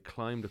I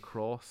climbed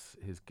across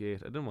his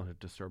gate. I didn't want to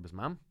disturb his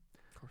mum.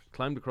 Of course.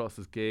 Climbed across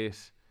his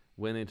gate,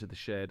 went into the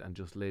shed, and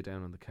just lay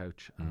down on the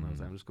couch. And I was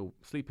like, I'm just go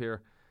sleep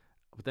here.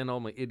 But then all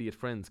my idiot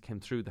friends came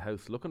through the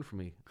house looking for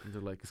me, and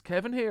they're like, "Is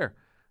Kevin here?"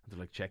 And they're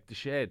like, "Check the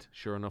shed."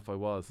 Sure enough, I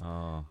was.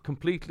 Oh.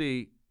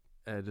 Completely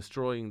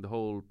destroying the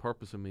whole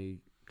purpose of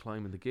me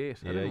climbing the gate.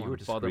 I Yeah, didn't you want were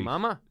to bother discreet.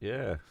 Mama.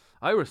 Yeah.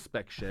 I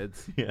respect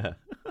sheds. Yeah.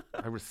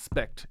 I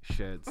respect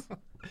sheds.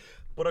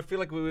 But I feel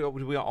like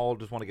we all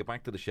just want to get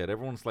back to the shed.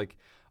 Everyone's like,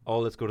 oh,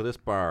 let's go to this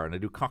bar and I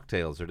do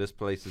cocktails, or this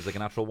place is like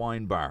an actual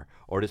wine bar,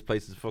 or this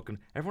place is fucking.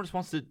 Everyone just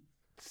wants to.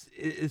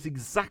 It's the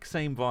exact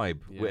same vibe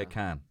with Yeah. a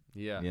can.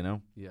 Yeah. You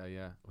know,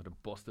 Yeah. With a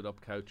busted up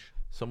couch.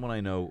 someone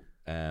I know,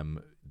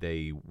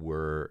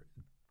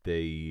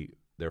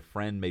 their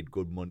friend made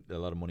a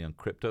lot of money on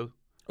crypto.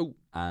 Oh.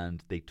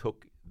 And they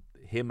took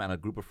him and a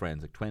group of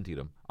friends, like 20 of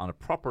them, on a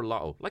proper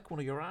lotto, like one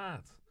of your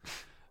ads.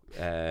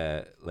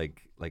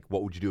 Like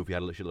what would you do if you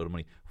had a shitload of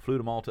money? Flew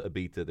them all to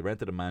Ibiza. They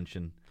rented a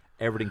mansion,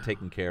 everything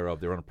taken care of.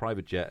 They were on a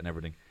private jet and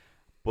everything.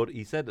 But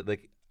he said that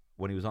like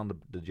when he was on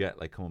the jet,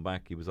 like coming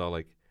back, he was all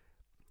like,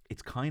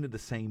 "It's kind of the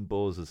same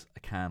buzz as a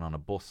can on a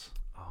bus.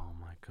 Oh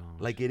my god.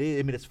 Like it is.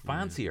 I mean, it's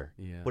fancier,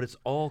 Yeah. but it's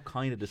all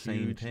kind of the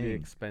same Hugely thing.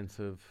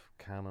 expensive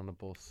can on a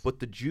bus. But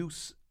the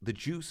juice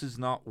is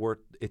not worth.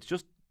 It's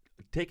just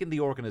taking the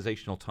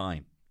organizational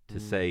time to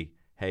say,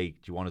 hey, do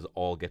you want us to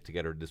all get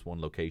together at this one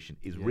location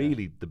is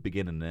really the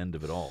beginning and end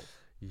of it all.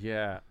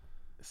 Yeah.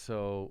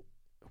 So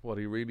what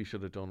he really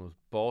should have done was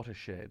bought a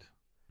shed,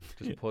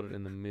 just put it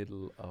in the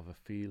middle of a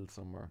field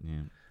somewhere.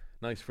 Yeah.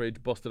 Nice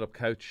fridge, busted up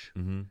couch.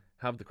 Mm-hmm.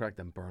 Have the crack,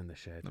 then burn the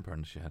shed.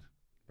 Burn the shed.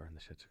 Burn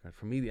the shed to ground.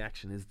 For me, the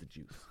action is the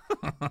juice.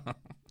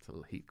 It's a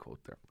little heat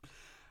quote there.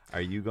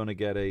 Are you going to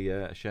get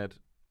a shed?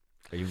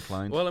 Are you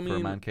inclined Well, I for mean, a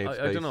man cave space?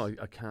 I don't know.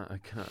 I can't.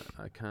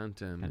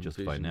 Can't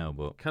justify envision- now,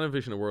 but Can't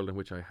envision a world in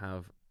which I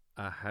have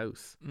a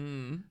house.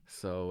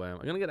 So I'm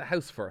gonna get a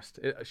house first.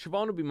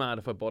 Siobhan would be mad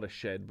if I bought a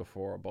shed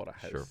before I bought a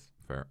house. sure,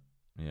 fair,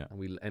 yeah. And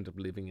we'll end up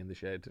living in the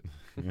shed.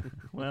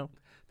 Well,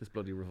 This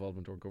bloody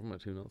revolving door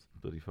government, who knows?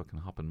 bloody fucking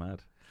hopping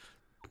mad.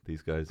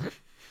 These guys.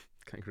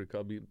 Kangaroo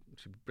Court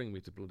should bring me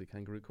to bloody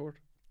kangaroo court.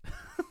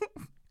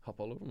 Hop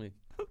all over me.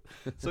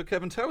 So,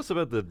 Kevin, tell us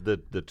about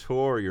the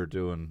tour you're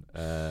doing.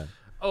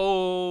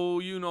 Oh,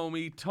 you know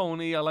me,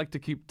 Tony. I like to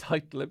keep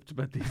tight-lipped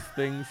about these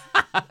things.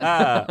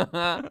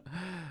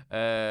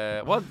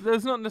 Well,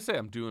 there's nothing to say.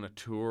 I'm doing a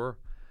tour,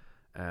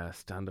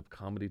 stand-up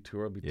comedy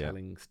tour. I'll be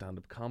telling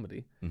stand-up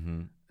comedy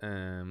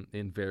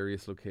in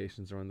various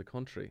locations around the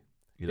country.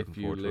 You looking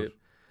forward to it?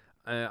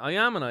 I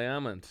am and I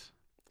amn't.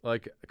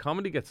 Like,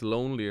 comedy gets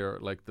lonelier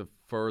like the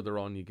further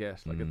on you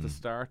get. Like at the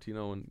start, you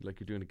know, and like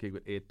you're doing a gig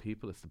with 8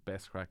 people, it's the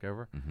best crack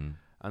ever.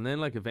 And then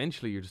like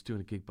eventually you're just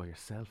doing a gig by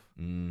yourself.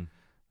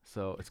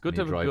 So it's good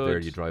to have drive a good. there,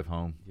 you drive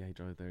home. Yeah, you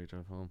drive there, you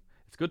drive home.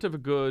 It's good to have a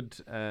good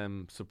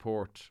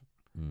support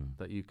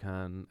that you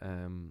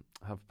can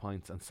have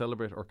pints and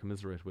celebrate or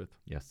commiserate with,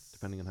 Yes.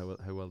 depending on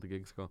how well the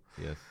gigs go.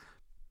 Yes.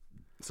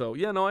 So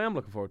yeah, no, I am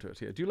looking forward to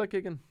it. Yeah, do you like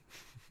gigging?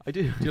 I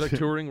do. Do you like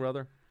touring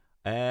rather?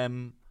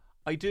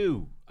 I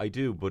do,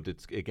 but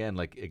it's again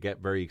like I get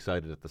very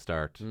excited at the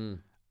start,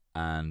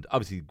 and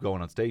obviously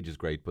going on stage is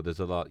great, but there's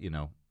a lot, you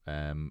know,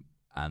 and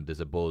there's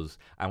a buzz.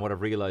 And what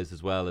I've realized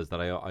as well is that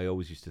I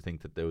always used to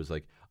think that there was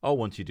like, oh,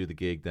 once you do the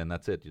gig, then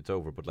that's it, it's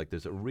over. But like,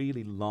 there's a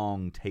really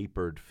long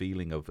tapered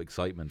feeling of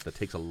excitement that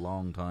takes a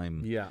long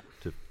time,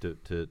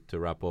 to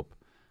wrap up,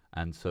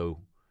 and so.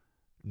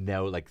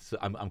 Now, like, so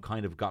I'm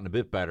kind of gotten a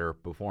bit better.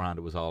 Beforehand,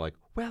 it was all like,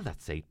 well,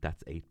 that's 8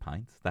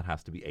 pints. That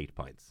has to be 8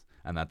 pints,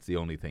 and that's the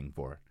only thing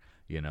for it,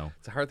 you know.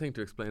 It's a hard thing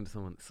to explain to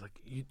someone. It's like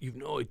you've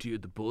no idea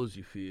the buzz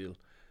you feel,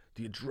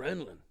 the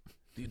adrenaline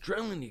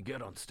you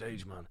get on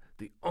stage, man.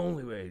 The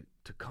only way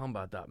to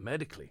combat that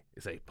medically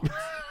is 8 pints.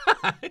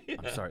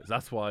 I'm sorry,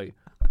 that's why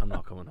I'm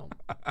not coming home.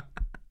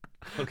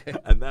 Okay,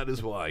 And that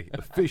is why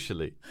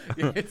officially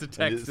it's a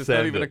text. It's send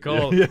not even it. a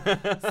call.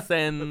 Yeah.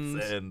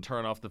 Send.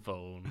 Turn off the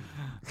phone.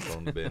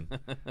 Phone bin.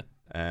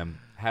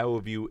 How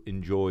have you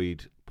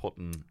enjoyed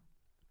putting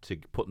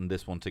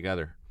this one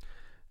together?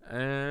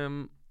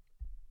 How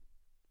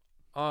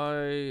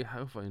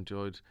have I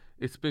enjoyed?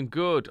 It's been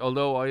good,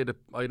 although I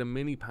had a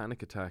mini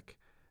panic attack.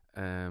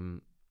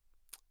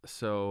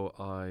 So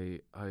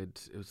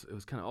it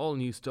was kind of all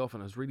new stuff,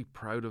 and I was really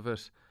proud of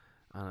it.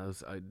 And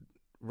I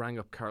rang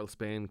up Carl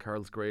Spain.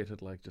 Carl's great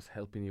at like just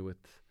helping you with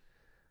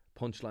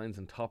punchlines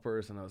and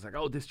toppers, and I was like,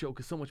 oh, this joke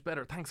is so much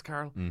better, thanks,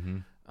 Carl.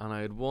 And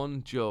I had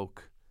one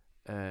joke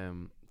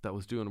that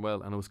was doing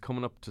well, and I was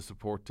coming up to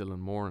support Dylan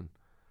Moran,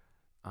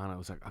 and I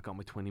was like, I got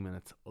my 20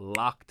 minutes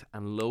locked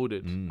and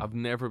loaded. I've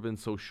never been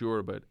so sure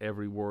about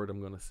every word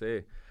I'm going to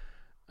say.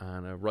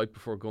 And right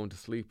before going to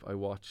sleep, I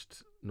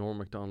watched Norm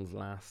Macdonald's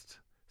last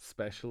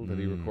special that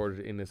he recorded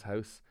in his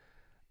house,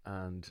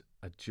 and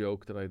a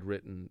joke that I'd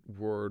written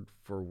word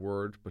for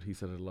word, but he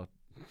said it a lot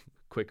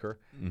quicker,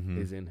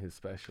 is in his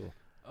special.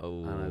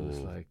 Oh. And I was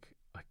like,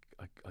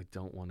 I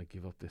don't want to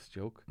give up this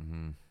joke,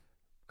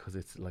 because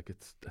it's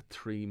a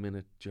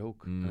 3-minute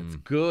joke. And it's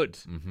good.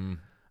 Mm-hmm.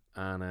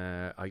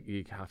 And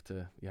you have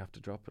to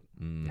drop it.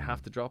 Mm. You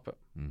have to drop it.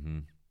 Mm-hmm.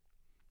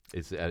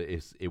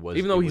 It was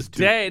even though it he's was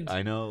too- dead.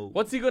 I know.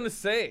 What's he gonna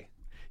say?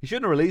 He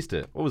shouldn't have released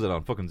it. What was it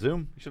on fucking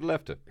Zoom? He should have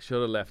left it.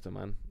 Should have left it,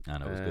 man. I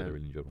know it was good. I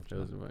really enjoyed It watching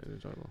was that. right,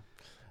 enjoyable.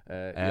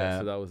 Yeah,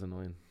 so that was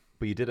annoying.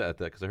 But you did it at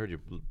that because I heard you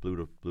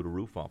blew the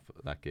roof off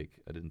at that gig.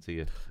 I didn't see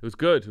it. It was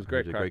good. It was I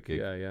great heard you crack. great gig.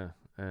 Yeah.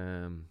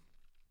 A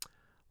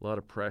lot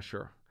of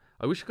pressure.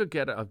 I wish I could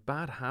get a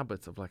bad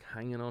habits of like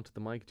hanging onto the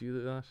mic. Do you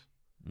do that?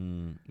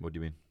 What do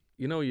you mean?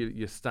 You know,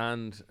 you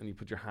stand and you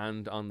put your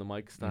hand on the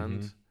mic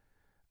stand,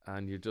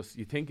 and you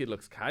think it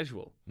looks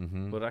casual,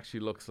 but it actually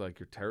looks like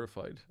you're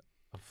terrified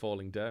of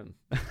falling down.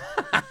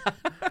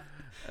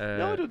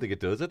 No, I don't think it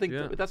does. I think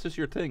yeah. that's just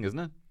your thing, isn't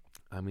it?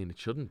 I mean, it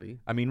shouldn't be.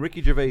 I mean,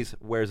 Ricky Gervais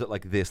wears it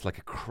like this, like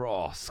a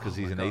cross, because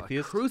he's an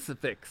atheist.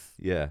 Crucifix.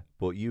 Yeah,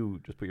 but you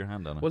just put your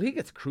hand on it. Well, he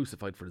gets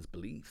crucified for his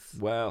beliefs.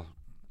 Well,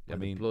 by I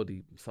the mean,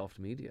 bloody soft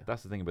media.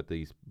 that's the thing about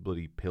these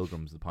bloody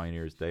pilgrims, the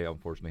pioneers. They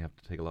unfortunately have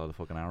to take a lot of the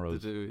fucking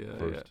arrows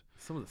first.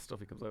 Some of the stuff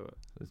he comes out with.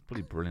 It's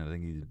pretty brilliant. I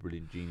think he's a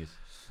brilliant genius.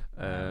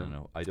 I don't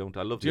know. I love Do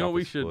you The know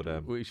what Office,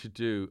 but, we should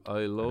do? I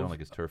I don't like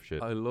his turf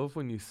shit. I love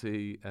when you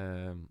see.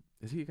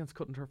 Is he against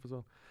cutting turf as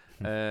well?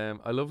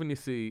 I love when you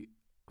see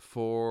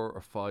 4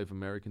 or 5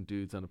 American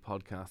dudes on a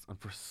podcast, and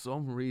for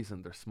some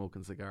reason they're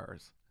smoking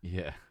cigars.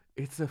 Yeah,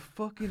 It's a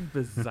fucking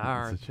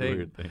bizarre it's a thing.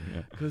 weird thing.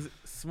 Yeah. Because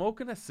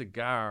smoking a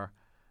cigar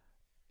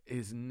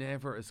is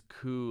never as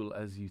cool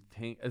as you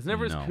think. It's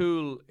never No. as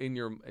cool in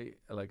your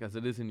as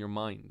it is in your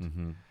mind.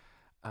 Mm-hmm.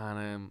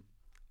 And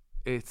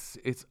it's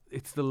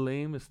the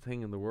lamest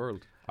thing in the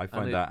world. I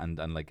find that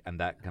and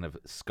that kind of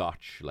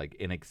scotch, like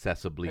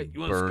inaccessibly Hey,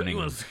 you burning.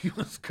 want Do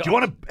you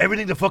want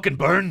everything to fucking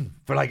burn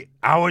for like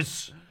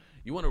hours?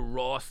 You want a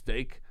raw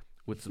steak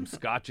with some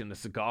scotch and a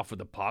cigar for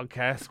the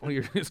podcast where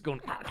you're just going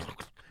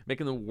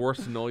making the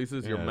worst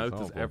noises your Yeah, mouth it's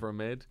has awful. ever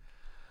made.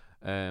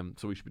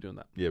 So we should be doing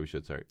that Yeah, we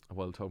should. Sorry.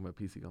 while talking about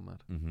PC Gone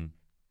Mad. Mm-hmm.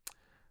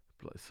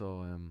 But I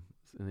saw in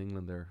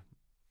England there,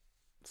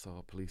 saw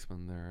a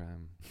policeman there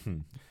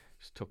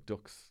just took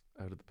ducks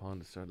out of the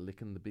pond and started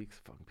licking the beaks.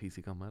 Fucking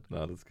PC Gone Mad.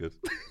 No, that's good.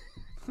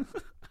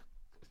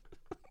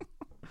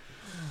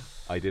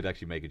 I did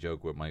actually make a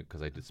joke with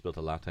because I did spilt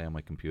a latte on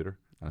my computer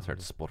and I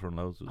started sputtering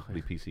loads. It was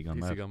really PC Gone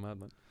PC Mad. Gone Mad,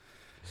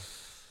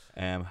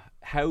 man.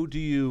 How do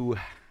you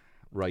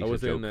write I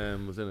was a joke?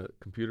 in a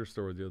computer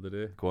store the other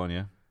day, Go on,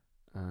 yeah.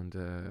 and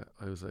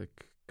I was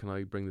like, "Can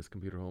I bring this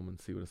computer home and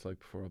see what it's like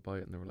before I buy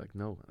it?" And they were like,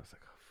 "No." And I was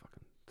like, "Oh,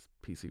 fucking it's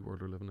PC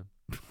world we're living in."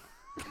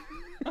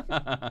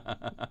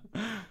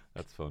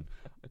 That's fun.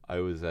 I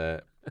was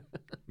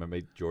my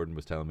mate Jordan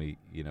was telling me,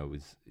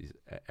 his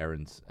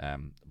Erin's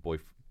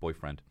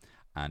boyfriend,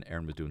 and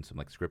Erin was doing some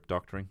like script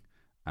doctoring,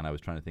 and I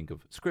was trying to think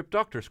of script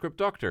doctor,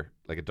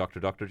 like a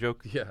doctor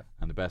joke. Yeah.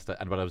 And the best,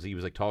 he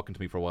was like talking to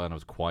me for a while, and I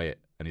was quiet,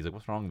 and he's like,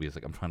 "What's wrong with me?" I was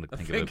like, "I'm trying to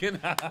think of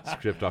a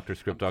script doctor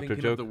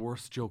Thinking joke." of the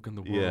worst joke in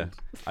the world. Yeah,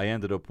 I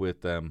ended up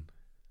with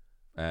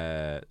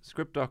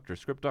script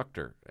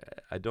doctor.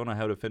 I don't know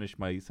how to finish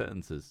my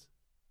sentences.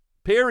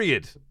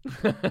 Period.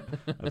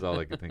 That's all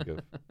I could think of.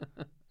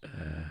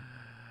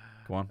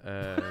 Go on.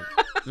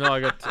 No, I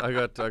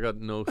got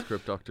no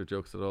script doctor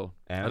jokes at all.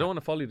 I don't want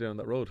to follow you down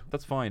that road.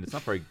 That's fine. It's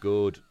not very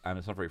good, and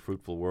it's not a very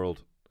fruitful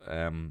world.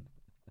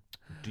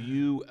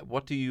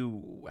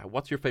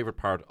 What's your favorite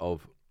part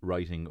of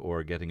writing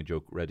or getting a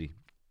joke ready?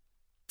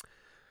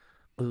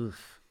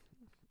 Oof.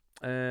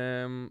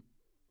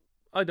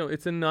 I don't.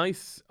 It's a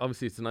nice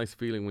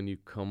feeling when you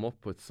come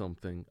up with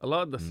something. A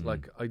lot of this,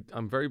 like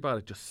I'm very bad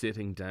at just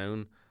sitting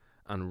down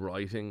and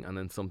writing, and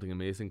then something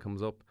amazing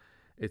comes up.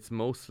 It's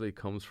mostly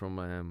comes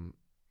from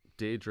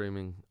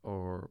daydreaming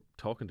or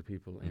talking to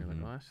people, and you're like,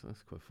 "Oh, actually,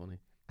 that's quite funny."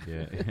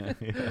 Yeah.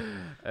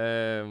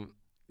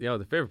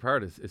 The favorite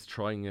part is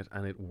trying it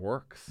and it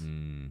works.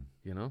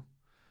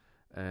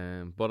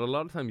 But a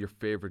lot of time your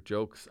favorite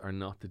jokes are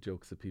not the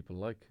jokes that people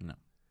like. No.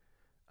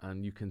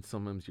 And you can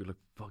sometimes you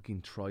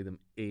fucking try them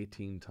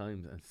 18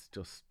 times and it's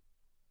just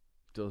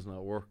does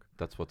not work.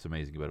 That's what's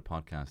amazing about a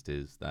podcast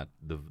is that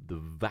the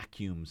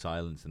vacuum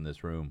silence in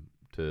this room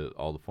to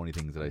all the funny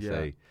things that I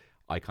say,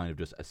 I kind of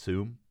just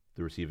assume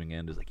the receiving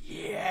end is like,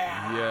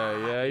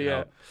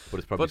 yeah. But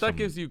it's probably that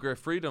gives you great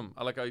freedom.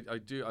 I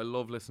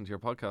love listening to your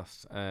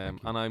podcast. And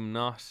I'm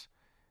not.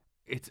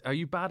 Are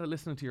you bad at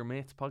listening to your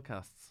mates'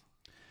 podcasts?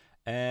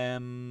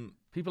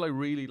 People I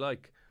really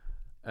like.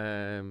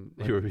 I'm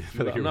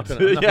not going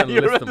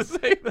to list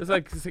them. There's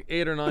like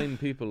 8 or 9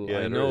 people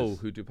I know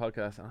who do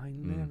podcasts, and I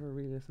never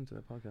really listen to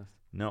their podcasts.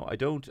 No, I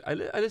don't. I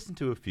listen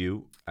to a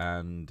few,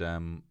 and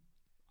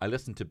I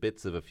listen to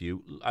bits of a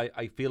few.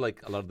 I feel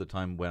like a lot of the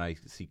time when I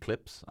see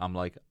clips, I'm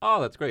like,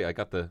 oh, that's great. I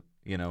got the.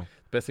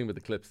 Best thing with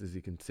the clips is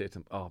you can say to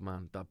them, oh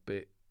man, that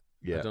bit.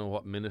 Yeah. I don't know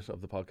what minute of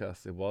the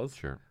podcast it was.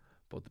 Sure.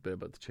 But the bit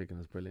about the chicken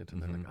is brilliant,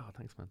 and they're like, oh,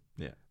 thanks, man.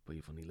 Yeah. But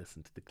you've only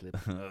listened to the clip.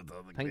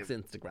 Thanks,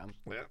 Instagram.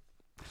 Yeah.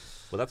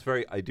 Well,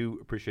 I do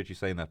appreciate you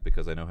saying that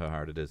because I know how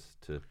hard it is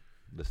to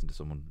listen to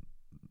someone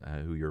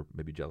who you're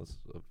maybe jealous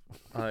of.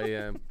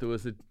 There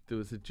was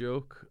a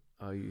joke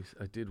I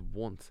did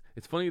once.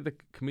 It's funny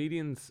that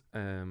comedians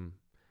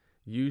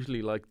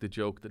usually like the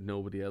joke that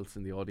nobody else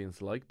in the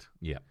audience liked.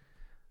 Yeah.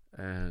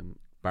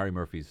 Barry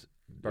Murphy's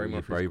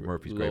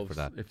Murphy's great for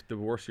that. If the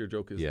worse your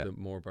joke is, the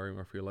more Barry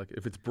Murphy will like it.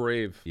 If it's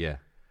brave, Yeah,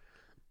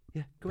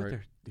 go out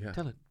there. yeah,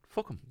 Tell it.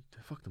 Fuck them.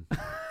 fuck them,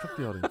 fuck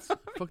the audience,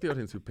 fuck the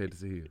audience who paid to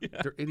see you.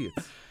 They're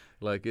idiots.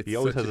 Like it's He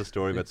always has a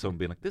story about someone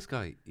being like, this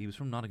guy, he was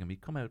from Nottingham.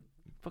 He'd come out,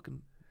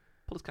 fucking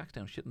pull his cacks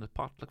down, shit in the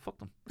pot. Like, fuck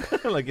them.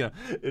 Like, you know,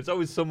 it's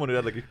always someone who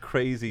had like a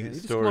crazy you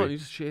just story. come out and you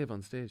just shave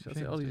on stage.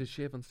 That's all you just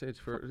shave on stage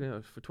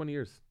for for 20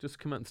 years. Just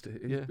come out and stay.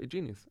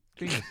 Genius.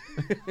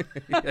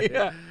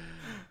 Yeah.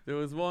 There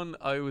was one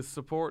I was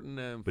supporting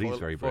But he's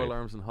very brave. Foil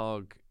Arms and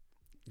Hog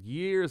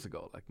years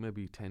ago, like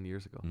maybe 10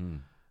 years ago.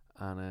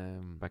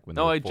 And Back when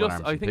no, I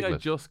think I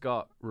just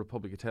got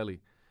Republic of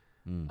Telly,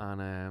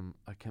 and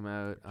I came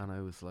out and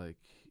I was like,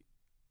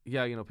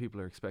 yeah, you know,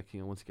 people are expecting,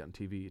 and once you get on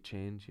TV, you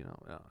change, you know,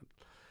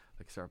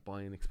 like start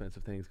buying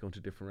expensive things, going to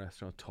different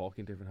restaurants,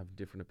 talking different, having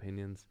different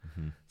opinions.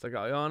 It's like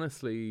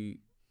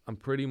I'm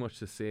pretty much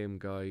the same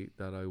guy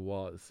that I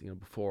was, you know,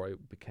 before I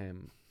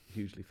became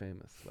hugely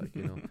famous. Like,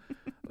 you know,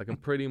 like I'm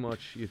pretty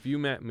much, if you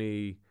met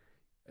me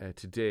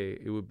today,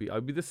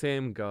 I'd be the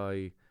same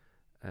guy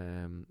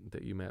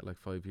that you met like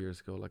 5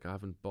 years ago. Like, I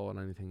haven't bought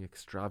anything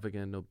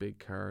extravagant, no big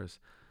cars,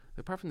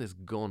 apart from this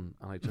gun.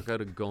 And I took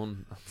out a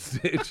gun on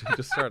stage and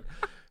just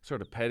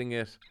started petting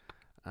it.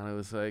 And I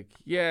was like,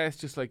 yeah, it's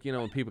just like, you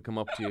know, when people come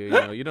up to you, you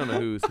know, you don't know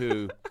who's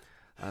who.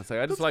 And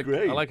it's like,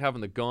 I like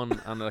having the gun,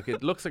 and like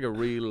it looks like it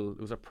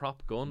was a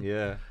prop gun.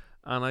 Yeah.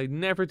 And I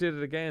never did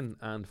it again.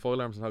 And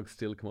Foil Arms and Hogs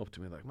still come up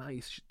to me like, man,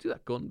 you should do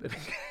that gun bit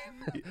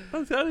again.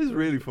 That is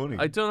really funny.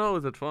 I don't know,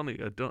 is it funny?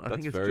 I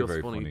think it's very, just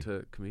very funny funny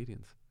to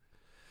comedians.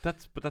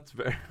 That's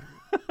very.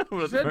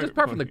 Just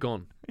apart from the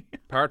gun.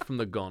 Apart from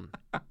the gun.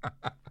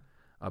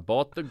 I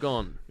bought the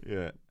gun.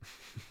 Yeah.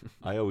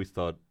 I always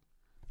thought,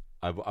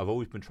 I've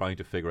always been trying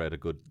to figure out a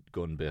good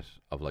gun bit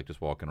of like just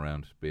walking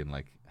around being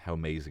like how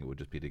amazing it would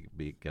just be to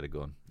get a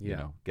gun. Yeah. You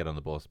know, get on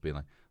the bus being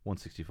like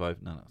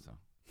 165. No, it's not.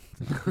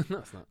 No,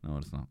 it's not. No,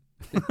 it's not.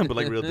 But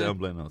like real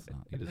downplay, no, it's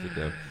not. You just sit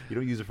down. You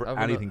don't use it for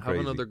anything crazy.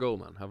 Have another go,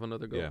 man. Have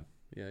another go.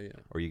 Yeah.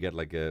 Or you get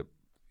like you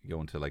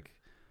go into like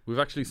we've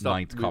actually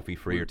stopped 9th coffee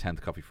free or 10th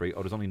coffee free.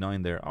 Oh, there's only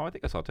 9 there. Oh, I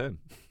think I saw 10.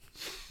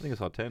 I think I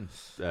saw 10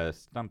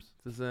 stamps.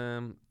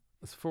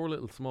 There's 4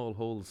 little small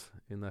holes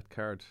in that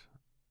card.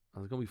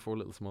 And there's going to be 4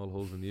 little small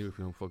holes in you if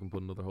you don't fucking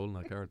put another hole in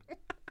that card.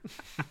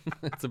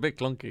 It's a bit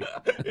clunky.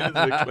 It's a bit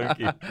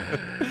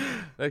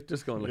clunky. Like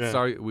just going like,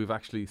 sorry, we've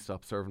actually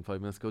stopped serving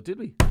 5 minutes ago. Did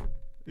we?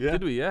 Yeah.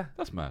 Did we? Yeah.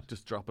 That's mad.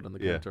 Just drop it on the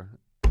counter.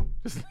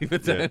 Just leave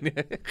it down.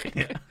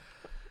 Yeah.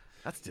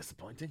 That's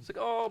disappointing. It's like,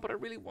 oh, but I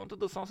really wanted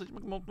the sausage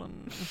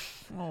McMuffin.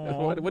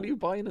 Oh. What are you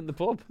buying in the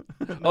pub?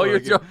 No, you're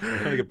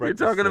you're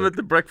talking about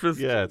the breakfast.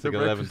 Yeah, it's like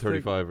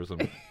 11:35 or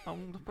something.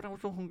 But I was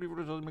so hungry for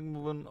the sausage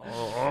McMuffin.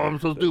 Oh, I'm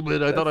so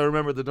stupid. I thought I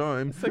remembered the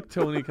time. It's like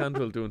Tony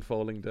Cantwell doing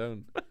Falling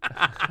Down.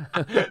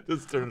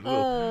 Just turn it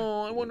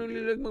I want to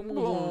like McMuffin.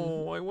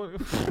 Oh, I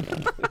want.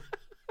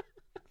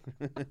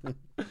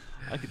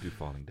 I could do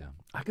Falling Down.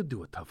 I could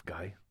do a tough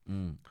guy.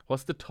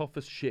 What's the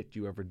toughest shit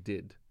you ever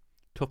did?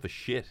 Tough as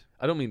shit.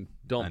 I don't mean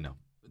dump. I know.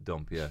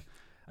 Dump, yeah.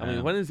 I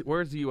mean,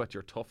 where's you at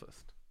your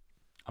toughest?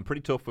 I'm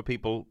pretty tough with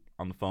people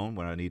on the phone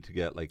when I need to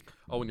get like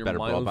when you're better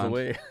miles broadband.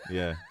 away.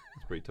 Yeah,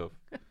 it's pretty tough.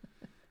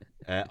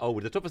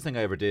 The toughest thing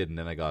I ever did, and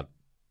then I got,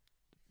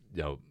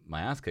 my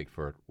ass kicked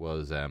for it,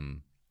 was,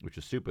 which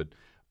is stupid,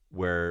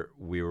 where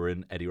we were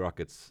in Eddie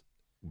Rockets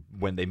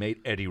when they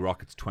made Eddie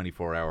Rockets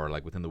 24-hour,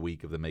 like within the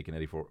week of them making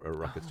Eddie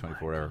Rockets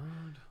 24-hour,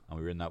 and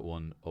we were in that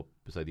one up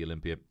beside the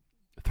Olympia,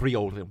 3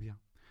 old Olympia.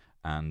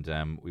 And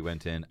we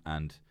went in,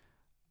 and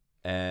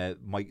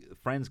my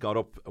friends got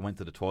up and went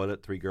to the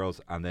toilet, 3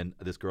 girls, and then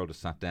this girl just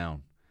sat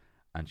down,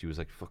 and she was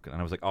like, fuck it. And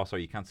I was like, oh,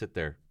 sorry, you can't sit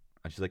there.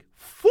 And she's like,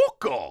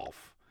 fuck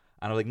off.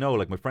 And I was like, no,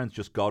 like my friends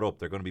just got up.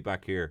 They're going to be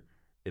back here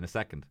in a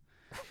second.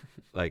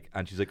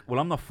 And she's like, well,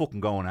 I'm not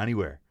fucking going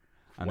anywhere.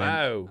 And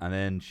wow.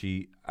 Then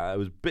she, it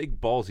was a big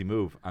ballsy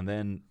move. And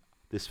then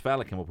this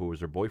fella came up who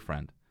was her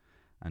boyfriend,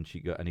 and he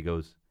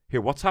goes,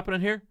 here, what's happening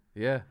here?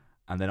 Yeah.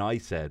 And then I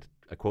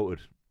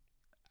quoted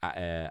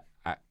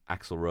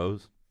Axl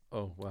Rose.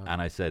 Oh, wow.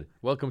 And I said,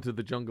 welcome to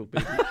the jungle,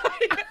 baby.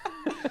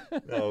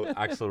 No,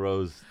 Axl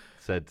Rose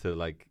said to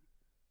like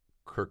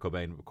Kurt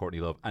Cobain, Courtney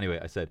Love. Anyway,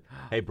 I said,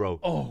 hey, bro.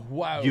 Oh,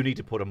 wow. You need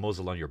to put a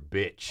muzzle on your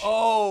bitch.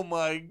 Oh,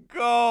 my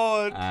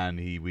God. And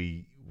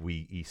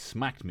he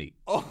smacked me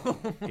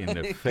in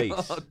the God,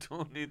 face.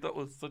 Tony, that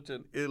was such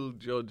an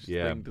ill-judged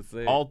thing to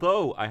say.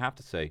 Although, I have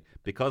to say,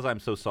 because I'm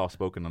so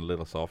soft-spoken and a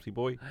little softy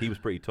boy, he was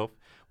pretty tough.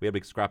 We had a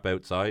big scrap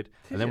outside.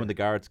 And then when the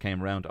guards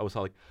came around, I was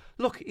all like,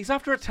 look, he's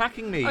after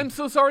attacking me. I'm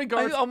so sorry,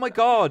 guards. Oh, my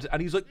God.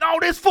 And he's like, no,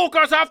 this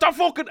fucker's after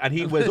fucking. And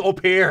he was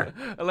up here.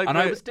 I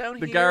was down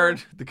here.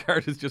 The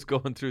guard is just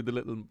going through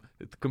the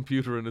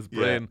computer in his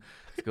brain.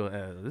 He's going,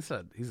 this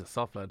lad, he's a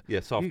soft lad.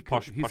 Yeah,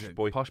 posh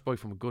boy. Posh boy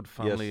from a good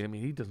family. Yes. I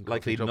mean, he doesn't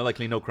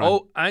likely no crime.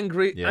 Oh,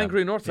 angry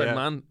Northside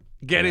man.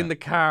 Get in the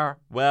car.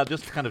 Well,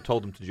 just kind of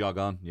told him to jog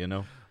on, you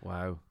know.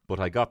 Wow. But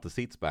I got the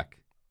seats back.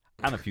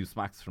 and a few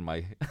smacks from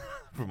my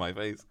from my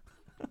face.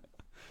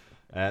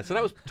 So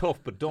that was tough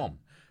but dumb.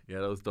 Yeah,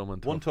 that was dumb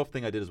and tough. One tough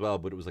thing I did as well,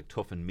 but it was like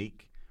tough and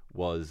meek,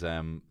 was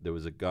there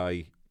was a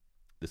guy,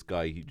 this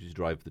guy, he used to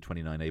drive the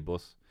 29A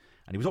bus,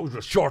 and he was always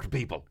real short of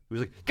people. He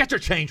was like, get your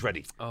change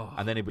ready. Oh.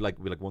 And then he'd be like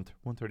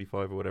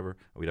 135 or whatever,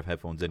 and we'd have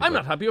headphones in. I'm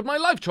not happy with my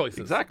life choices.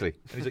 Exactly.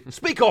 And he's like,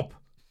 speak up.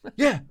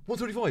 Yeah,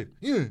 135.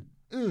 Yeah.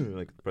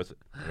 Like, press it.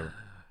 Whatever.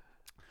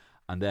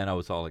 And then I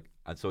was all like,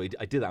 and so I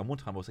did that. And one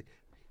time I was like,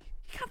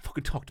 you can't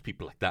fucking talk to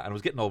people like that. And I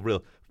was getting all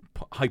real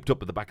hyped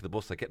up at the back of the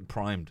bus, like getting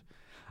primed.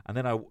 And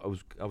then I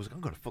was like,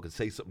 I'm going to fucking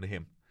say something to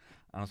him.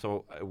 And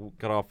so I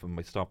got off in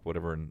my stop,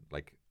 whatever, and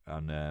like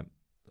on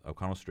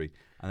O'Connell Street.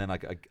 And then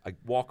like I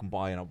walking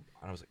by, and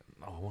I was like,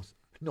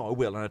 no, I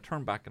will. And I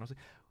turned back, and I was like,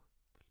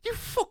 you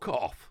fuck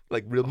off.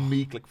 Like real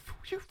meek, like,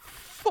 you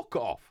fuck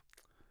off.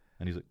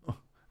 And he's like, oh.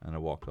 And I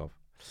walked off.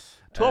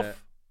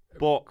 Tough,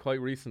 but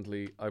quite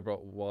recently I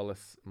brought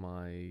Wallace,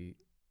 my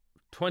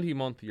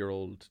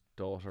 20-month-year-old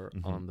daughter,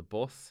 on the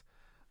bus,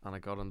 and I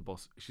got on the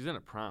bus. She's in a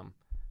pram.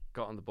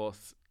 Got on the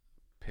bus,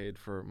 paid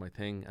for my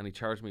thing, and he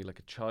charged me like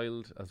a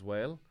child as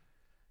well.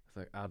 It's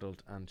like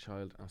adult and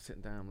child. I'm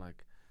sitting down, I'm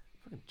like,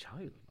 fucking child,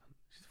 man.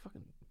 She's a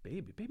fucking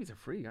baby. Babies are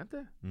free, aren't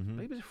they?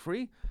 Babies are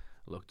free.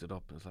 Looked it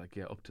up, and it's like,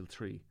 yeah, up till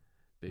 3,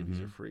 babies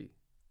are free.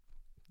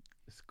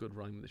 It's a good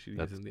rhyme that she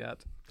uses in the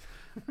ad.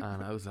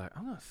 And I was like,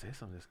 I'm going to say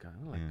something to this guy.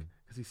 I'm like,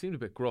 because he seemed a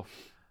bit gruff.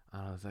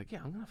 And I was like, yeah,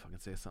 I'm going to fucking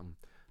say something.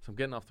 So I'm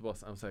getting off the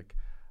bus. And I was like,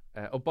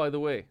 oh, by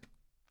the way,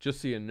 just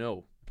so you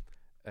know,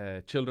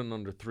 children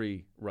under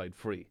 3 ride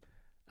free.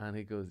 And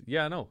he goes,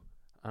 yeah, I know.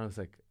 And I was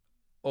like,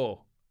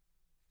 oh,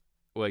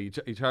 well, you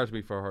charged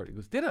me for her. He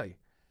goes, did I?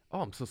 Oh,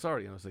 I'm so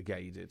sorry. And I was like, yeah,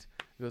 you did.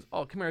 He goes,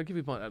 oh, come here, I'll give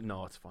you a point.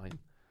 No, it's fine.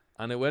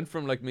 And it went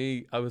from like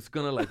me, I was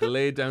going to like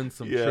lay down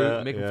some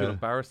truth, make him feel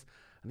embarrassed.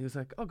 And he was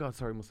like, oh, God,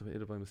 sorry, must have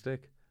hit it by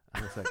mistake.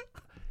 And I was like,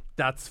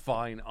 that's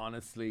fine,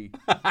 honestly.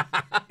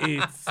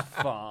 It's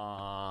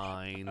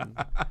fine.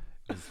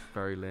 It's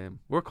very lame.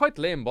 We're quite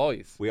lame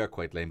boys. We are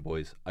quite lame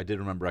boys. I did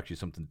remember actually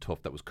something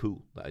tough that was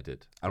cool that I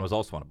did. And I was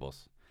also on a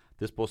bus.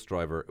 This bus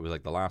driver, it was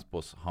like the last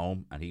bus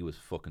home, and he was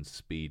fucking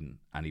speeding.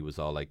 And he was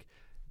all like,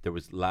 there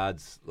was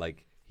lads,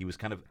 like, he was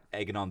kind of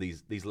egging on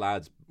these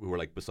lads who were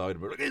like beside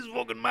him. Were like, he's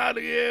fucking mad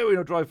at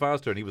you, drive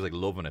faster. And he was like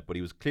loving it, but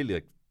he was clearly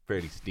like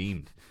fairly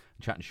steamed.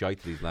 Chatting shite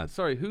to these lads.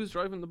 Sorry, who's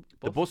driving the bus?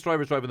 The bus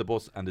driver's driving the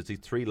bus, and there's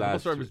these 3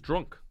 lads. The bus driver's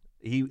drunk.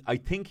 I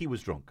think he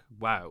was drunk.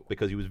 Wow.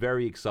 Because he was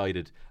very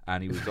excited,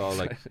 and he was all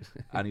like,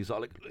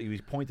 he was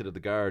pointed at the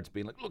guards,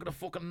 being like, "Look at the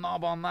fucking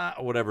knob on that,"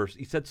 or whatever.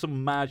 He said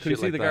some mad shit like that. Could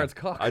you see the guard's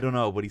cock? I don't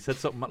know, but he said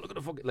something. Look at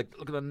the fucking, like,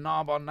 look at the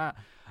knob on that.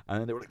 And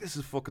then they were like, "This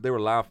is fucking." They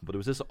were laughing, but it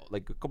was this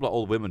like a couple of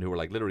old women who were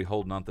like literally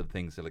holding on to the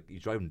things. So like,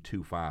 he's driving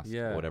too fast,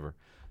 or whatever.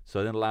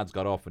 So then the lads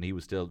got off, and he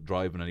was still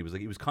driving, and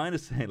he was kind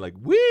of saying like,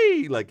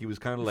 "Wee!" Like he was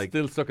kind of like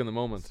still stuck in the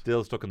moment.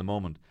 Still stuck in the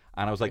moment.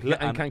 And I was like,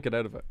 and can't get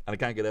out of it. And I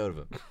can't get out of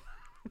it.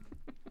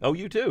 Oh,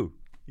 you too.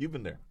 You've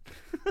been there.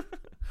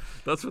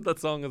 That's what that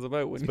song is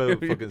about. When it's about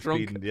you're fucking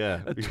drunk, speeding,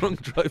 yeah. A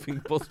drunk driving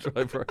bus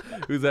driver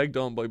who's egged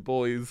on by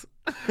boys.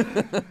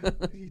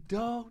 You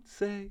don't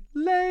say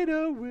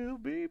later will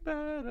be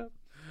better.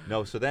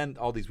 No, so then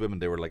all these women,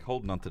 they were like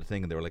holding on to the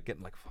thing, and they were like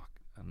getting like fuck,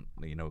 and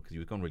because he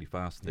was going really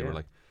fast. And they were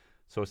like,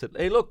 so I said,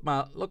 hey, look,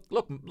 man,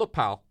 look,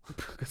 pal.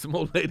 Got some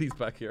old ladies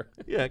back here.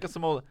 Yeah, got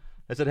some old.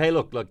 I said, hey,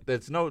 look,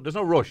 there's no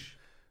rush.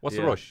 What's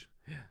the rush?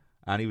 Yeah.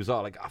 And he was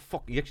all like,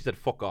 fuck. He actually said,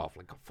 fuck off.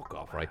 Like, fuck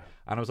off, right?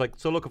 And I was like,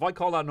 so look, if I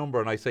call that number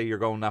and I say you're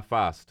going that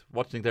fast,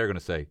 what do you think they're going to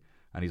say?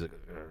 And he's like,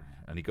 ugh.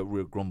 And he got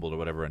real grumbled or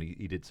whatever, and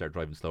he did start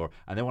driving slower.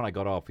 And then when I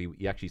got off,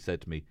 he actually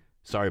said to me,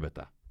 sorry about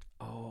that.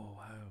 Oh,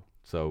 wow.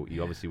 So he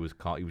obviously was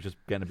caught. He was just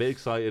getting a bit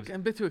excited. Getting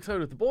a bit too excited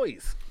with the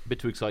boys. A bit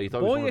too excited. He thought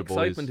he was one of the boys.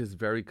 Boy excitement is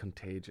very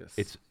contagious.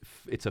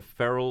 It's a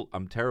feral.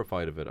 I'm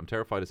terrified of it. I'm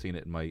terrified of seeing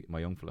it in my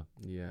young fella.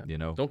 Yeah.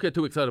 Don't get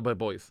too excited by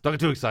boys. Don't get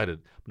too excited.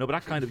 No, but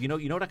that kind of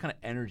that kind of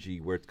energy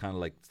where it's kind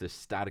of like there's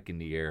static in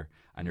the air,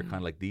 and you're kind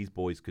of like, these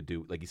boys could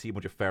do, like, you see a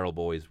bunch of feral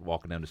boys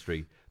walking down the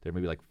street. They're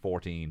maybe like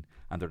 14,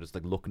 and they're just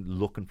like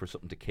looking for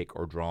something to kick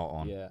or draw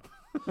on. Yeah.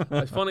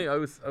 It's funny. I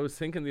was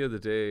thinking the other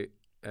day.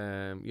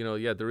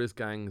 There is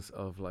gangs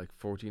of like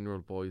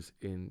 14-year-old boys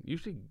in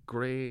usually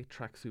grey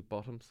tracksuit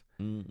bottoms.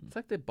 It's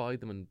like they buy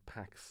them in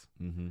packs.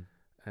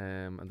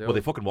 And they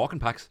fucking walk in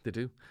packs. They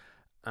do,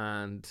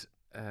 and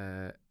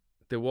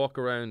they walk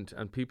around,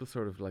 and people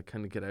sort of like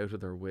kind of get out of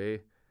their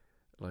way,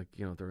 like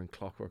they're in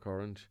Clockwork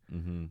Orange.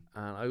 And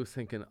I was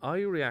thinking,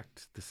 I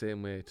react the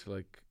same way to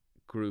like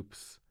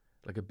groups.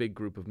 Like a big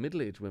group of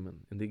middle-aged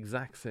women in the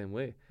exact same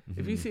way.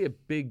 If you see a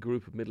big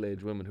group of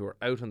middle-aged women who are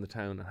out on the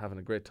town and having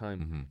a great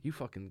time, you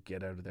fucking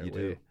get out of their way.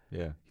 Do. Yeah.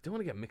 You don't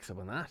want to get mixed up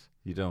on that.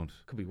 You don't.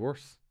 Could be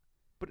worse.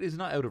 But it's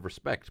not out of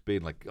respect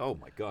being like, oh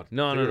my God.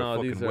 No.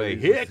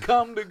 Here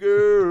come the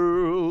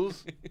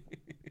girls.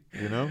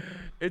 It's not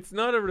it's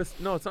not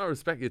a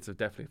respect. It's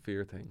definitely a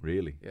fear thing.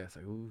 Really? Yeah. It's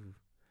like, ooh.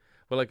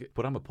 Well, like.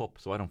 But I'm a pup,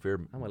 so I don't fear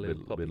I'm a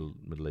little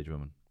middle-aged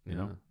women.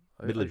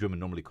 Middle-aged women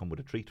normally come with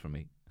a treat from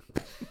me.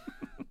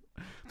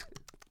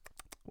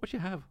 What you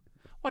have?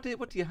 What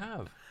do you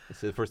have?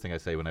 It's the first thing I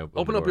say when I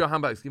Open up your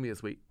handbags. Give me a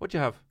sweet. What do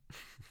you have?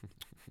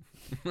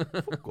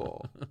 Fuck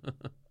off.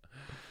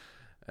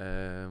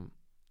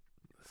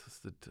 This is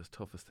the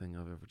toughest thing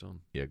I've ever done.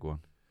 Yeah, go on.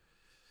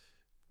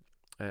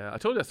 I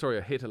told you that story.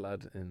 I hit a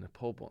lad in a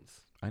pub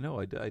once. I know.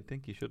 I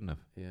think you shouldn't have.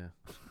 Yeah,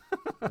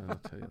 I'll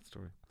tell you that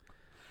story.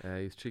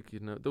 He's cheeky.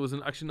 There was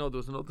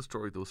another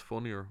story that was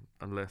funnier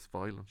and less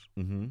violent.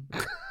 Mm-hmm.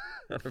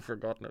 I've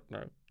forgotten it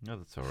now. No,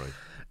 that's all right.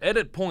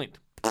 Edit point.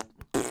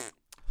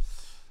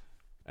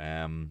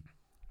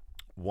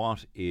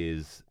 What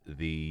is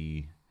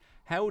the?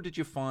 How did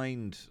you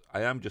find?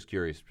 I am just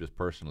curious, just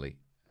personally,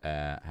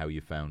 how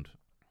you found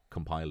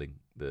compiling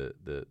the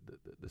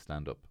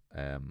stand up.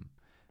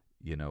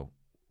 You know,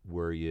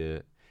 were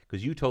you?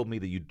 Because you told me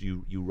that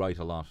you write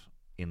a lot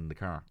in the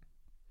car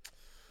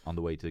on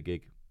the way to the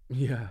gig.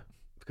 Yeah,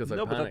 because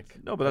I panic.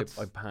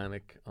 I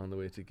panic on the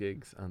way to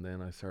gigs, and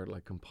then I start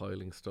like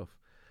compiling stuff,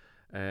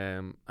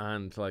 and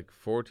like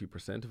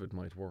 40% of it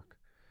might work.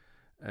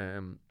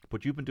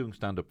 But you've been doing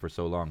stand up for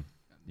so long.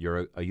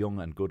 You're a young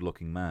and good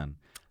looking man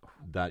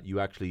that you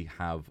actually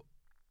have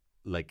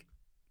like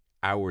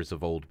hours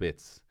of old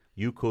bits.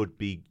 You could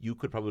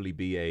probably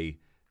be a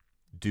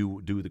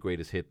do the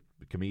greatest hit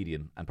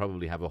comedian and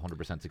probably have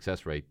 100%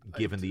 success rate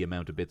given the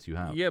amount of bits you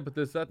have. Yeah, but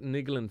there's that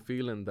niggling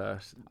feeling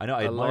that I know.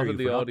 I admire you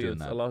for not doing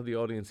that. A lot of the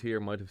audience here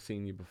might have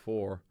seen you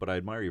before. But I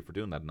admire you for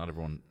doing that. Not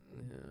everyone,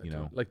 you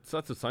know. Like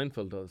that's what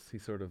Seinfeld does. He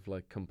sort of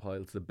like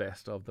compiles the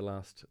best of the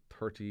last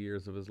 30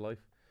 years of his life.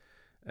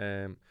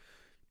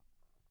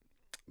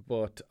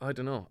 But I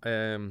don't know.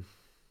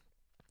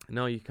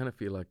 No, you kind of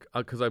feel like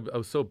because I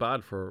was so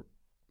bad for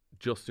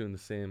just doing the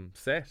same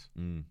set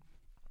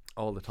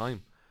all the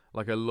time.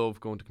 Like I love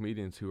going to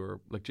comedians who are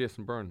like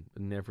Jason Byrne.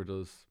 He never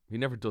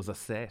does a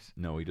set.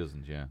 No, he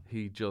doesn't. Yeah,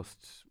 he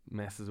just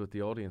messes with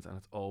the audience, and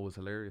it's always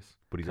hilarious.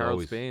 But he's Carl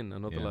always Spain,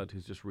 another lad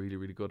who's just really,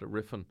 really good at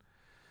riffing.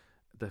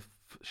 The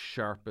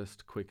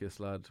sharpest, quickest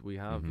lad we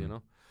have. You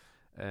know.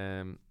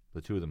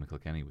 The two of them in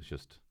Kilkenny was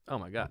just oh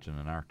my god, watching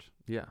an art.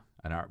 Yeah,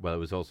 an art. Well, it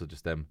was also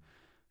just them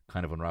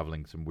kind of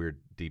unraveling some weird,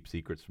 deep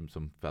secrets from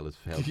some fella's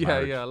failed yeah,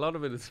 marriage. yeah. A lot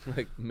of it is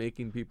like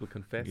making people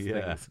confess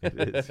things.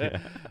 It is. Yeah,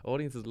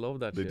 audiences love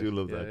that. They shit. do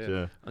love that.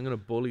 Yeah. I'm gonna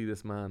bully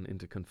this man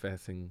into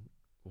confessing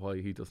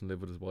why he doesn't live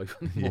with his wife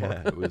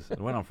anymore. Yeah, it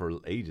went on for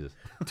ages.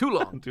 Too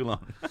long. Too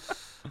long.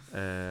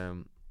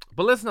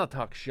 But let's not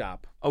talk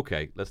shop.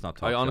 Okay, let's not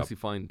talk. I honestly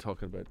find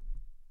talking about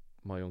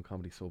my own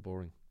comedy so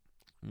boring.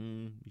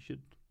 You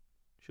shouldn't.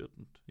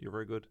 You're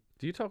very good.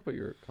 Do you talk about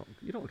you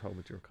don't talk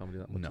about your comedy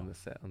that much No. on the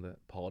set, on the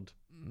pod?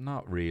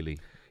 Not really.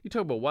 You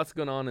talk about what's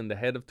going on in the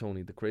head of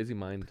Tony, the crazy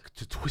mind.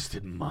 The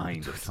twisted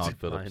mind of Todd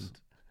Phillips.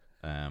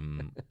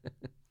 Mind.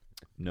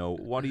 No.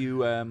 What are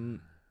you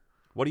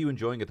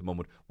enjoying at the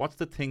moment? What's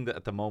the thing that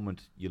at the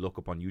moment you look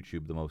up on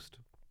YouTube the most?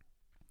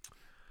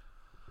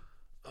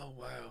 Oh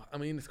wow! I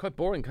mean, it's quite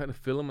boring, kind of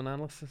film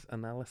analysis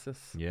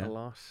Yeah. a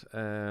lot.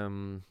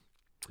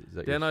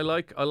 Then I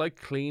like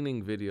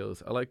cleaning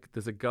videos.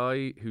 There's a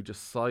guy who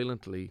just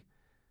silently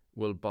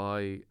will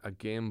buy a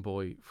Game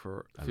Boy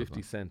for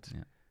 50 cents,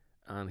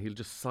 and he'll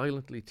just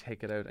silently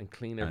take it out and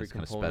clean every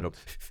component. Kind of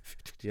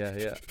sped up.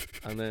 Yeah,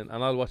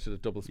 and I'll watch it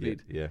at double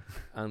speed. Yeah.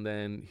 And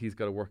then he's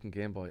got a working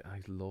Game Boy. I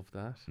love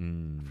that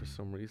for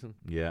some reason.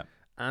 Yeah.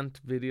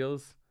 Ant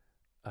videos.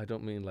 I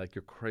don't mean like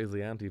your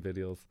crazy auntie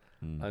videos.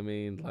 I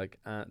mean like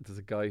there's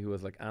a guy who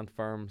has like ant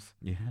farms.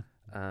 Yeah.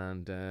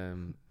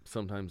 And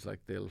sometimes like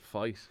they'll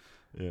fight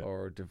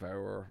or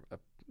devour a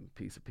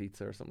piece of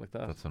pizza or something like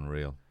that. That's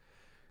unreal.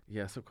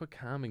 Yeah, so quite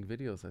calming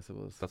videos, I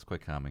suppose. That's quite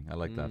calming. I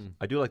like that.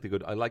 I do like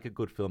I like a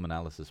good film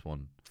analysis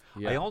one.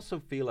 Yeah. I also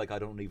feel like I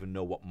don't even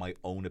know what my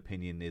own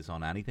opinion is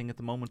on anything at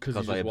the moment 'Cause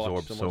because you I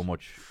just absorb watch so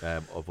much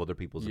of other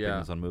people's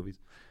opinions on movies.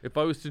 If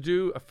I was to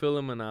do a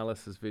film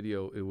analysis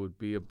video, it would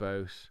be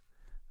about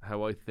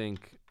how I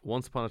think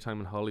Once Upon a Time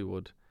in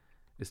Hollywood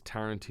is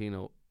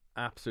Tarantino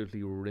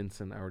absolutely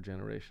rinsing our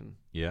generation.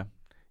 Yeah.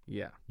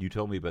 Yeah. You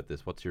told me about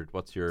this. What's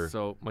your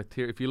So my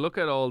theory, if you look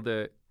at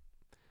the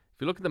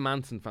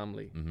Manson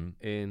family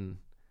in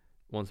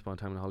Once Upon a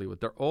Time in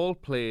Hollywood, they're all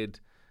played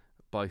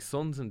by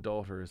sons and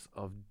daughters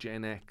of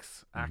Gen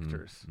X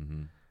actors.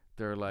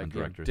 They're like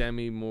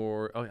Demi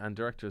Moore, and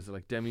directors are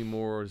like Demi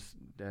Moore's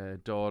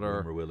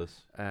daughter, Rumor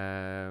Willis.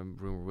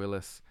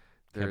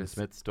 There's Kevin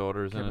Smith's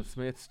daughter, Kevin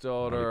Smith's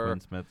daughter, Quinn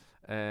Smith.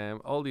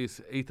 all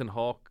these Ethan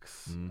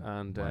Hawke's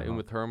and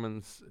Uma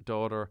Thurman's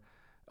daughter,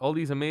 all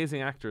these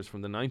amazing actors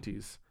from the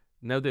 90s.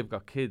 Now they've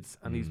got kids,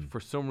 and he's for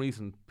some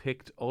reason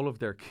picked all of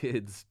their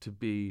kids to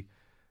be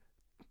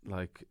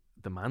like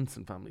the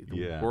Manson family,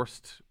 the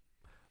worst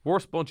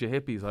bunch of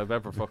hippies I've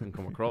ever fucking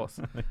come across.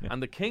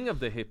 And the king of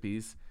the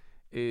hippies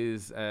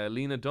is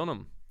Lena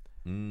Dunham.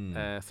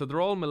 So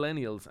they're all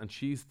millennials, and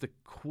she's the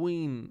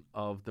queen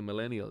of the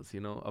millennials,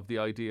 of the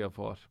idea of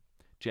what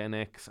Gen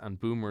X and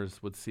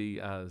boomers would see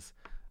as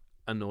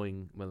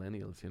annoying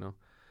millennials,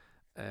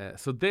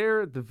 so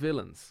they're the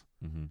villains,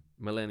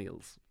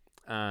 millennials,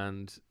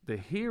 and the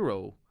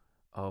hero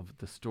of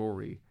the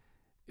story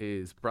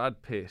is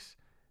Brad Pitt,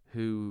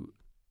 who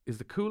is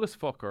the coolest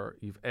fucker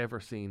you've ever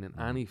seen in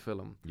any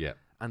film. Yeah.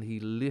 And he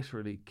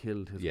literally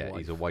killed his wife. Yeah,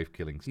 he's a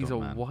wife-killing stuntman. He's a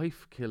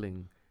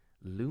wife-killing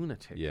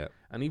lunatic. Yeah.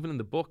 And even in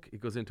the book, he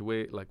goes into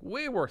way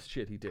worse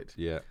shit he did.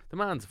 Yeah. The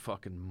man's a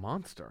fucking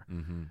monster.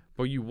 Mm-hmm.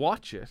 But you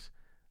watch it,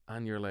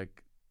 and you're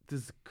like,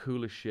 this is the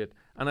coolest shit.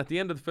 And at the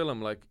end of the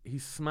film, like,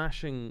 he's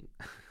smashing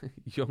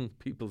young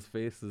people's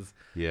faces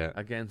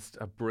against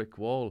a brick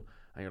wall.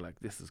 And you're like,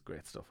 this is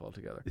great stuff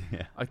altogether.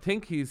 Yeah. I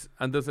think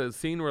and there's a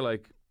scene where,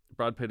 like,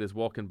 Brad Pitt is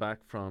walking back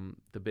from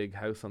the big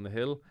house on the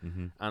hill,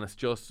 and it's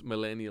just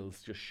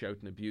millennials just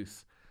shouting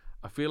abuse.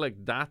 I feel like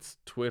that's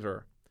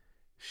Twitter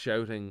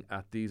shouting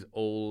at these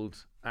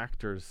old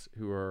actors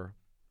who are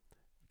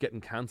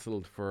getting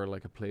cancelled for,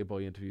 like, a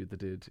Playboy interview they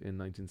did in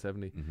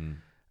 1970.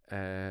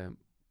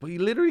 But he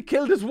literally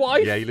killed his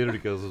wife. Yeah, he literally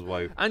kills his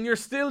wife. And you're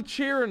still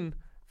cheering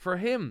for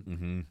him.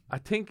 Mm-hmm. I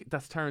think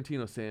that's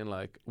Tarantino saying,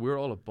 like, we're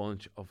all a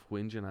bunch of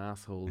whinging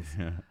assholes.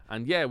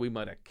 And yeah, we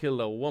might have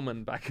killed a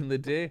woman back in the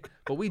day,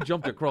 but we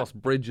jumped across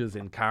bridges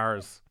in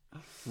cars.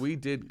 We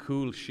did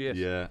cool shit.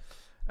 Yeah.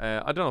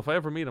 I don't know, if I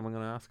ever meet him, I'm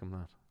going to ask him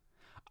that.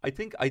 I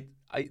think I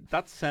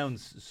that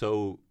sounds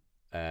so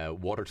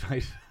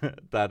watertight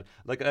that,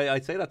 like,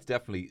 I'd say that's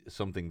definitely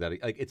something that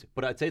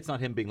but I'd say it's not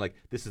him being like,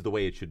 this is the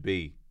way it should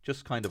be.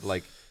 Just kind of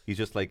like, he's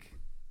just like,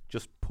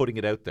 just putting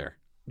it out there.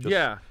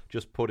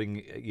 Just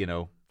putting, you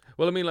know.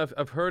 Well, I mean,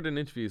 I've heard in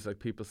interviews, like,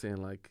 people saying,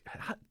 like,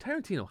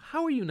 Tarantino,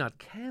 how are you not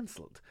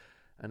cancelled?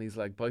 And he's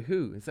like, by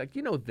who? It's like,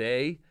 you know,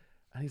 they.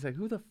 And he's like,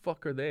 who the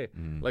fuck are they?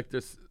 Like,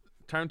 there's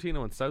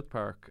Tarantino and South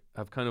Park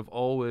have kind of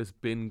always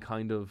been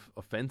kind of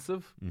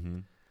offensive.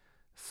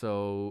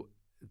 So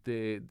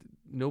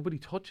nobody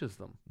touches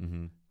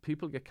them.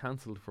 People get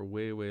cancelled for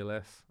way, way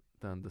less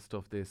than the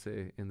stuff they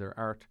say in their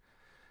art.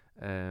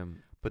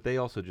 But they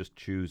also just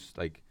choose,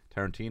 like,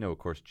 Tarantino, of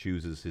course,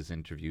 chooses his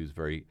interviews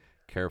very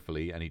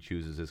carefully, and he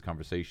chooses his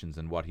conversations,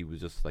 and what he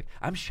was just like,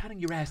 I'm shutting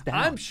your ass down.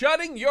 I'm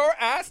shutting your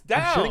ass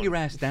down. I'm shutting your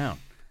ass down.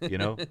 You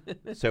know,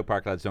 South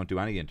Park lads don't do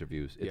any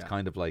interviews. It's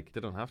kind of like,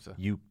 they don't have to.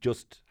 You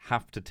just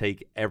have to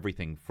take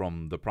everything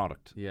from the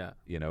product. Yeah.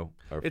 You know,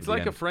 it's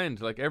like a friend.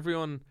 Like,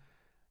 everyone,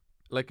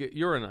 like,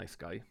 you're a nice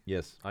guy.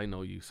 Yes. I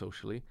know you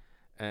socially.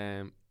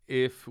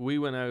 If we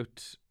went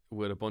out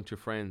with a bunch of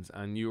friends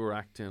and you were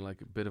acting like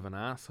a bit of an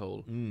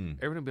asshole,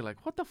 everyone would be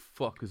like, what the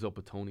fuck is up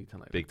with Tony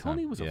tonight? Big like,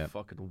 Tony time. was a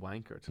fucking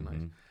wanker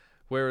tonight.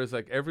 Whereas,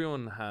 like,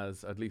 everyone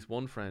has at least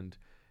one friend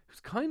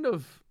who's kind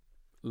of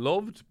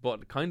loved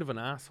but kind of an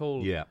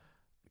asshole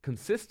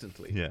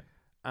consistently. Yeah.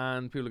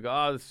 And people go,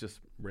 oh, it's just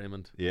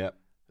Raymond. Yeah.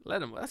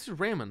 Let him. That's just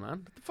Raymond,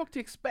 man. What the fuck do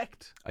you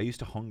expect? I used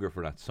to hunger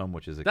for that so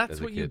much as a That's as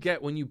a what kid. you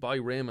get when you buy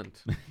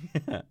Raymond.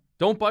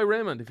 Don't buy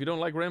Raymond if you don't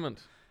like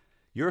Raymond.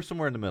 You're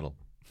somewhere in the middle.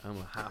 I'm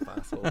a half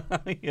asshole.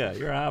 Yeah,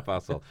 you're a half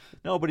asshole.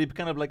 No, but he'd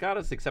kind of like,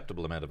 that's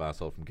acceptable amount of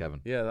asshole from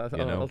Kevin. Yeah,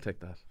 know? I'll take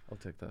that. I'll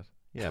take that.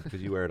 Yeah,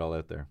 because you wear it all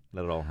out there.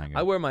 Let it all hang out.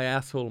 I wear my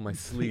asshole on my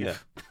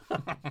sleeve.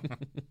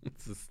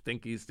 It's a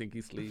stinky,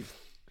 stinky sleeve.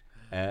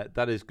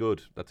 That is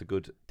good. That's a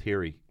good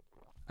theory.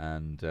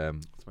 And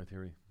that's my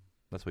theory.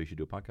 That's why you should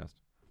do a podcast.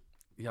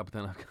 Yeah, but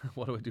then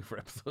what do I do for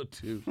episode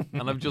 2?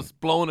 And I've just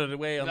blown it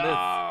away on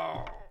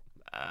this.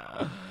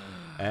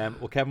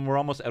 Well, Kevin, we're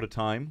almost out of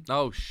time.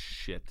 Oh,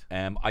 shit.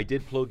 I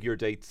did plug your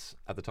dates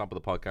at the top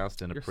of the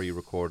podcast in a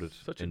pre-recorded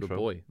such a intro. good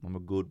boy. I'm a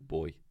good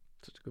boy.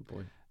 Such a good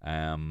boy.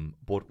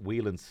 But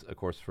Whelan's, of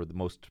course, for the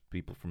most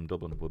people from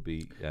Dublin would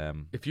be.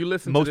 If you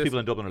listen, most to this, people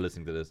in Dublin are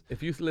listening to this.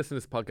 If you listen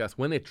to this podcast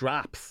when it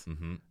drops,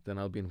 then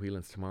I'll be in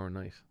Whelan's tomorrow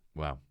night.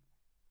 Wow.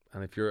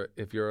 And if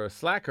you're a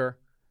slacker,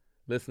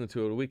 listening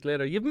to it a week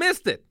later, you've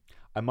missed it.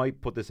 I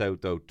might put this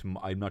out though.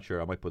 I'm not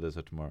sure. I might put this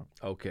out tomorrow.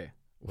 Okay.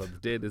 Well, the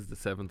date is the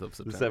 7th of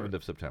September. The 7th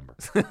of September.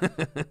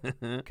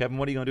 Kevin,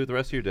 what are you going to do with the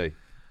rest of your day?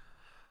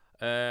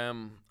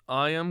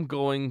 I am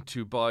going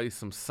to buy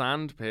some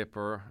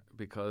sandpaper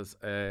because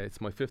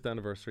it's my 5th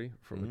anniversary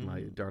with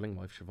my darling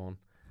wife, Siobhan.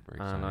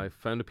 And I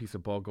found a piece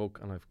of bog oak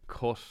and I've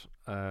cut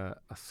a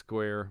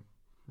square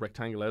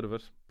rectangle out of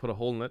it, put a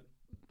hole in it.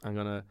 I'm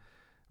going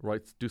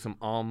to do some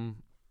Ogham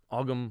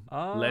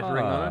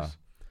lettering on it.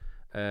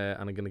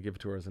 And I'm going to give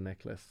it to her as a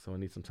necklace. So I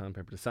need some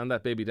sandpaper to sand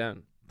that baby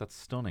down. That's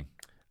stunning.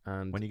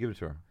 And when you give it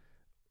to her?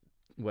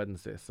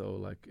 Wednesday. So,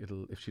 like,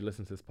 if she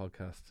listens to this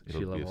podcast,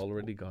 she'll have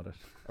already got it.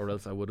 Or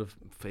else I would have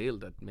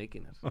failed at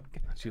making it. Okay.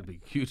 She'll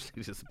be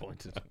hugely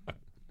disappointed.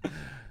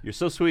 You're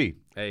so sweet.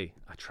 Hey,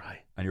 I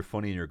try. And you're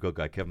funny and you're a good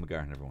guy. Kevin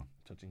McGarhan, everyone.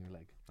 Touching your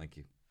leg. Thank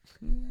you.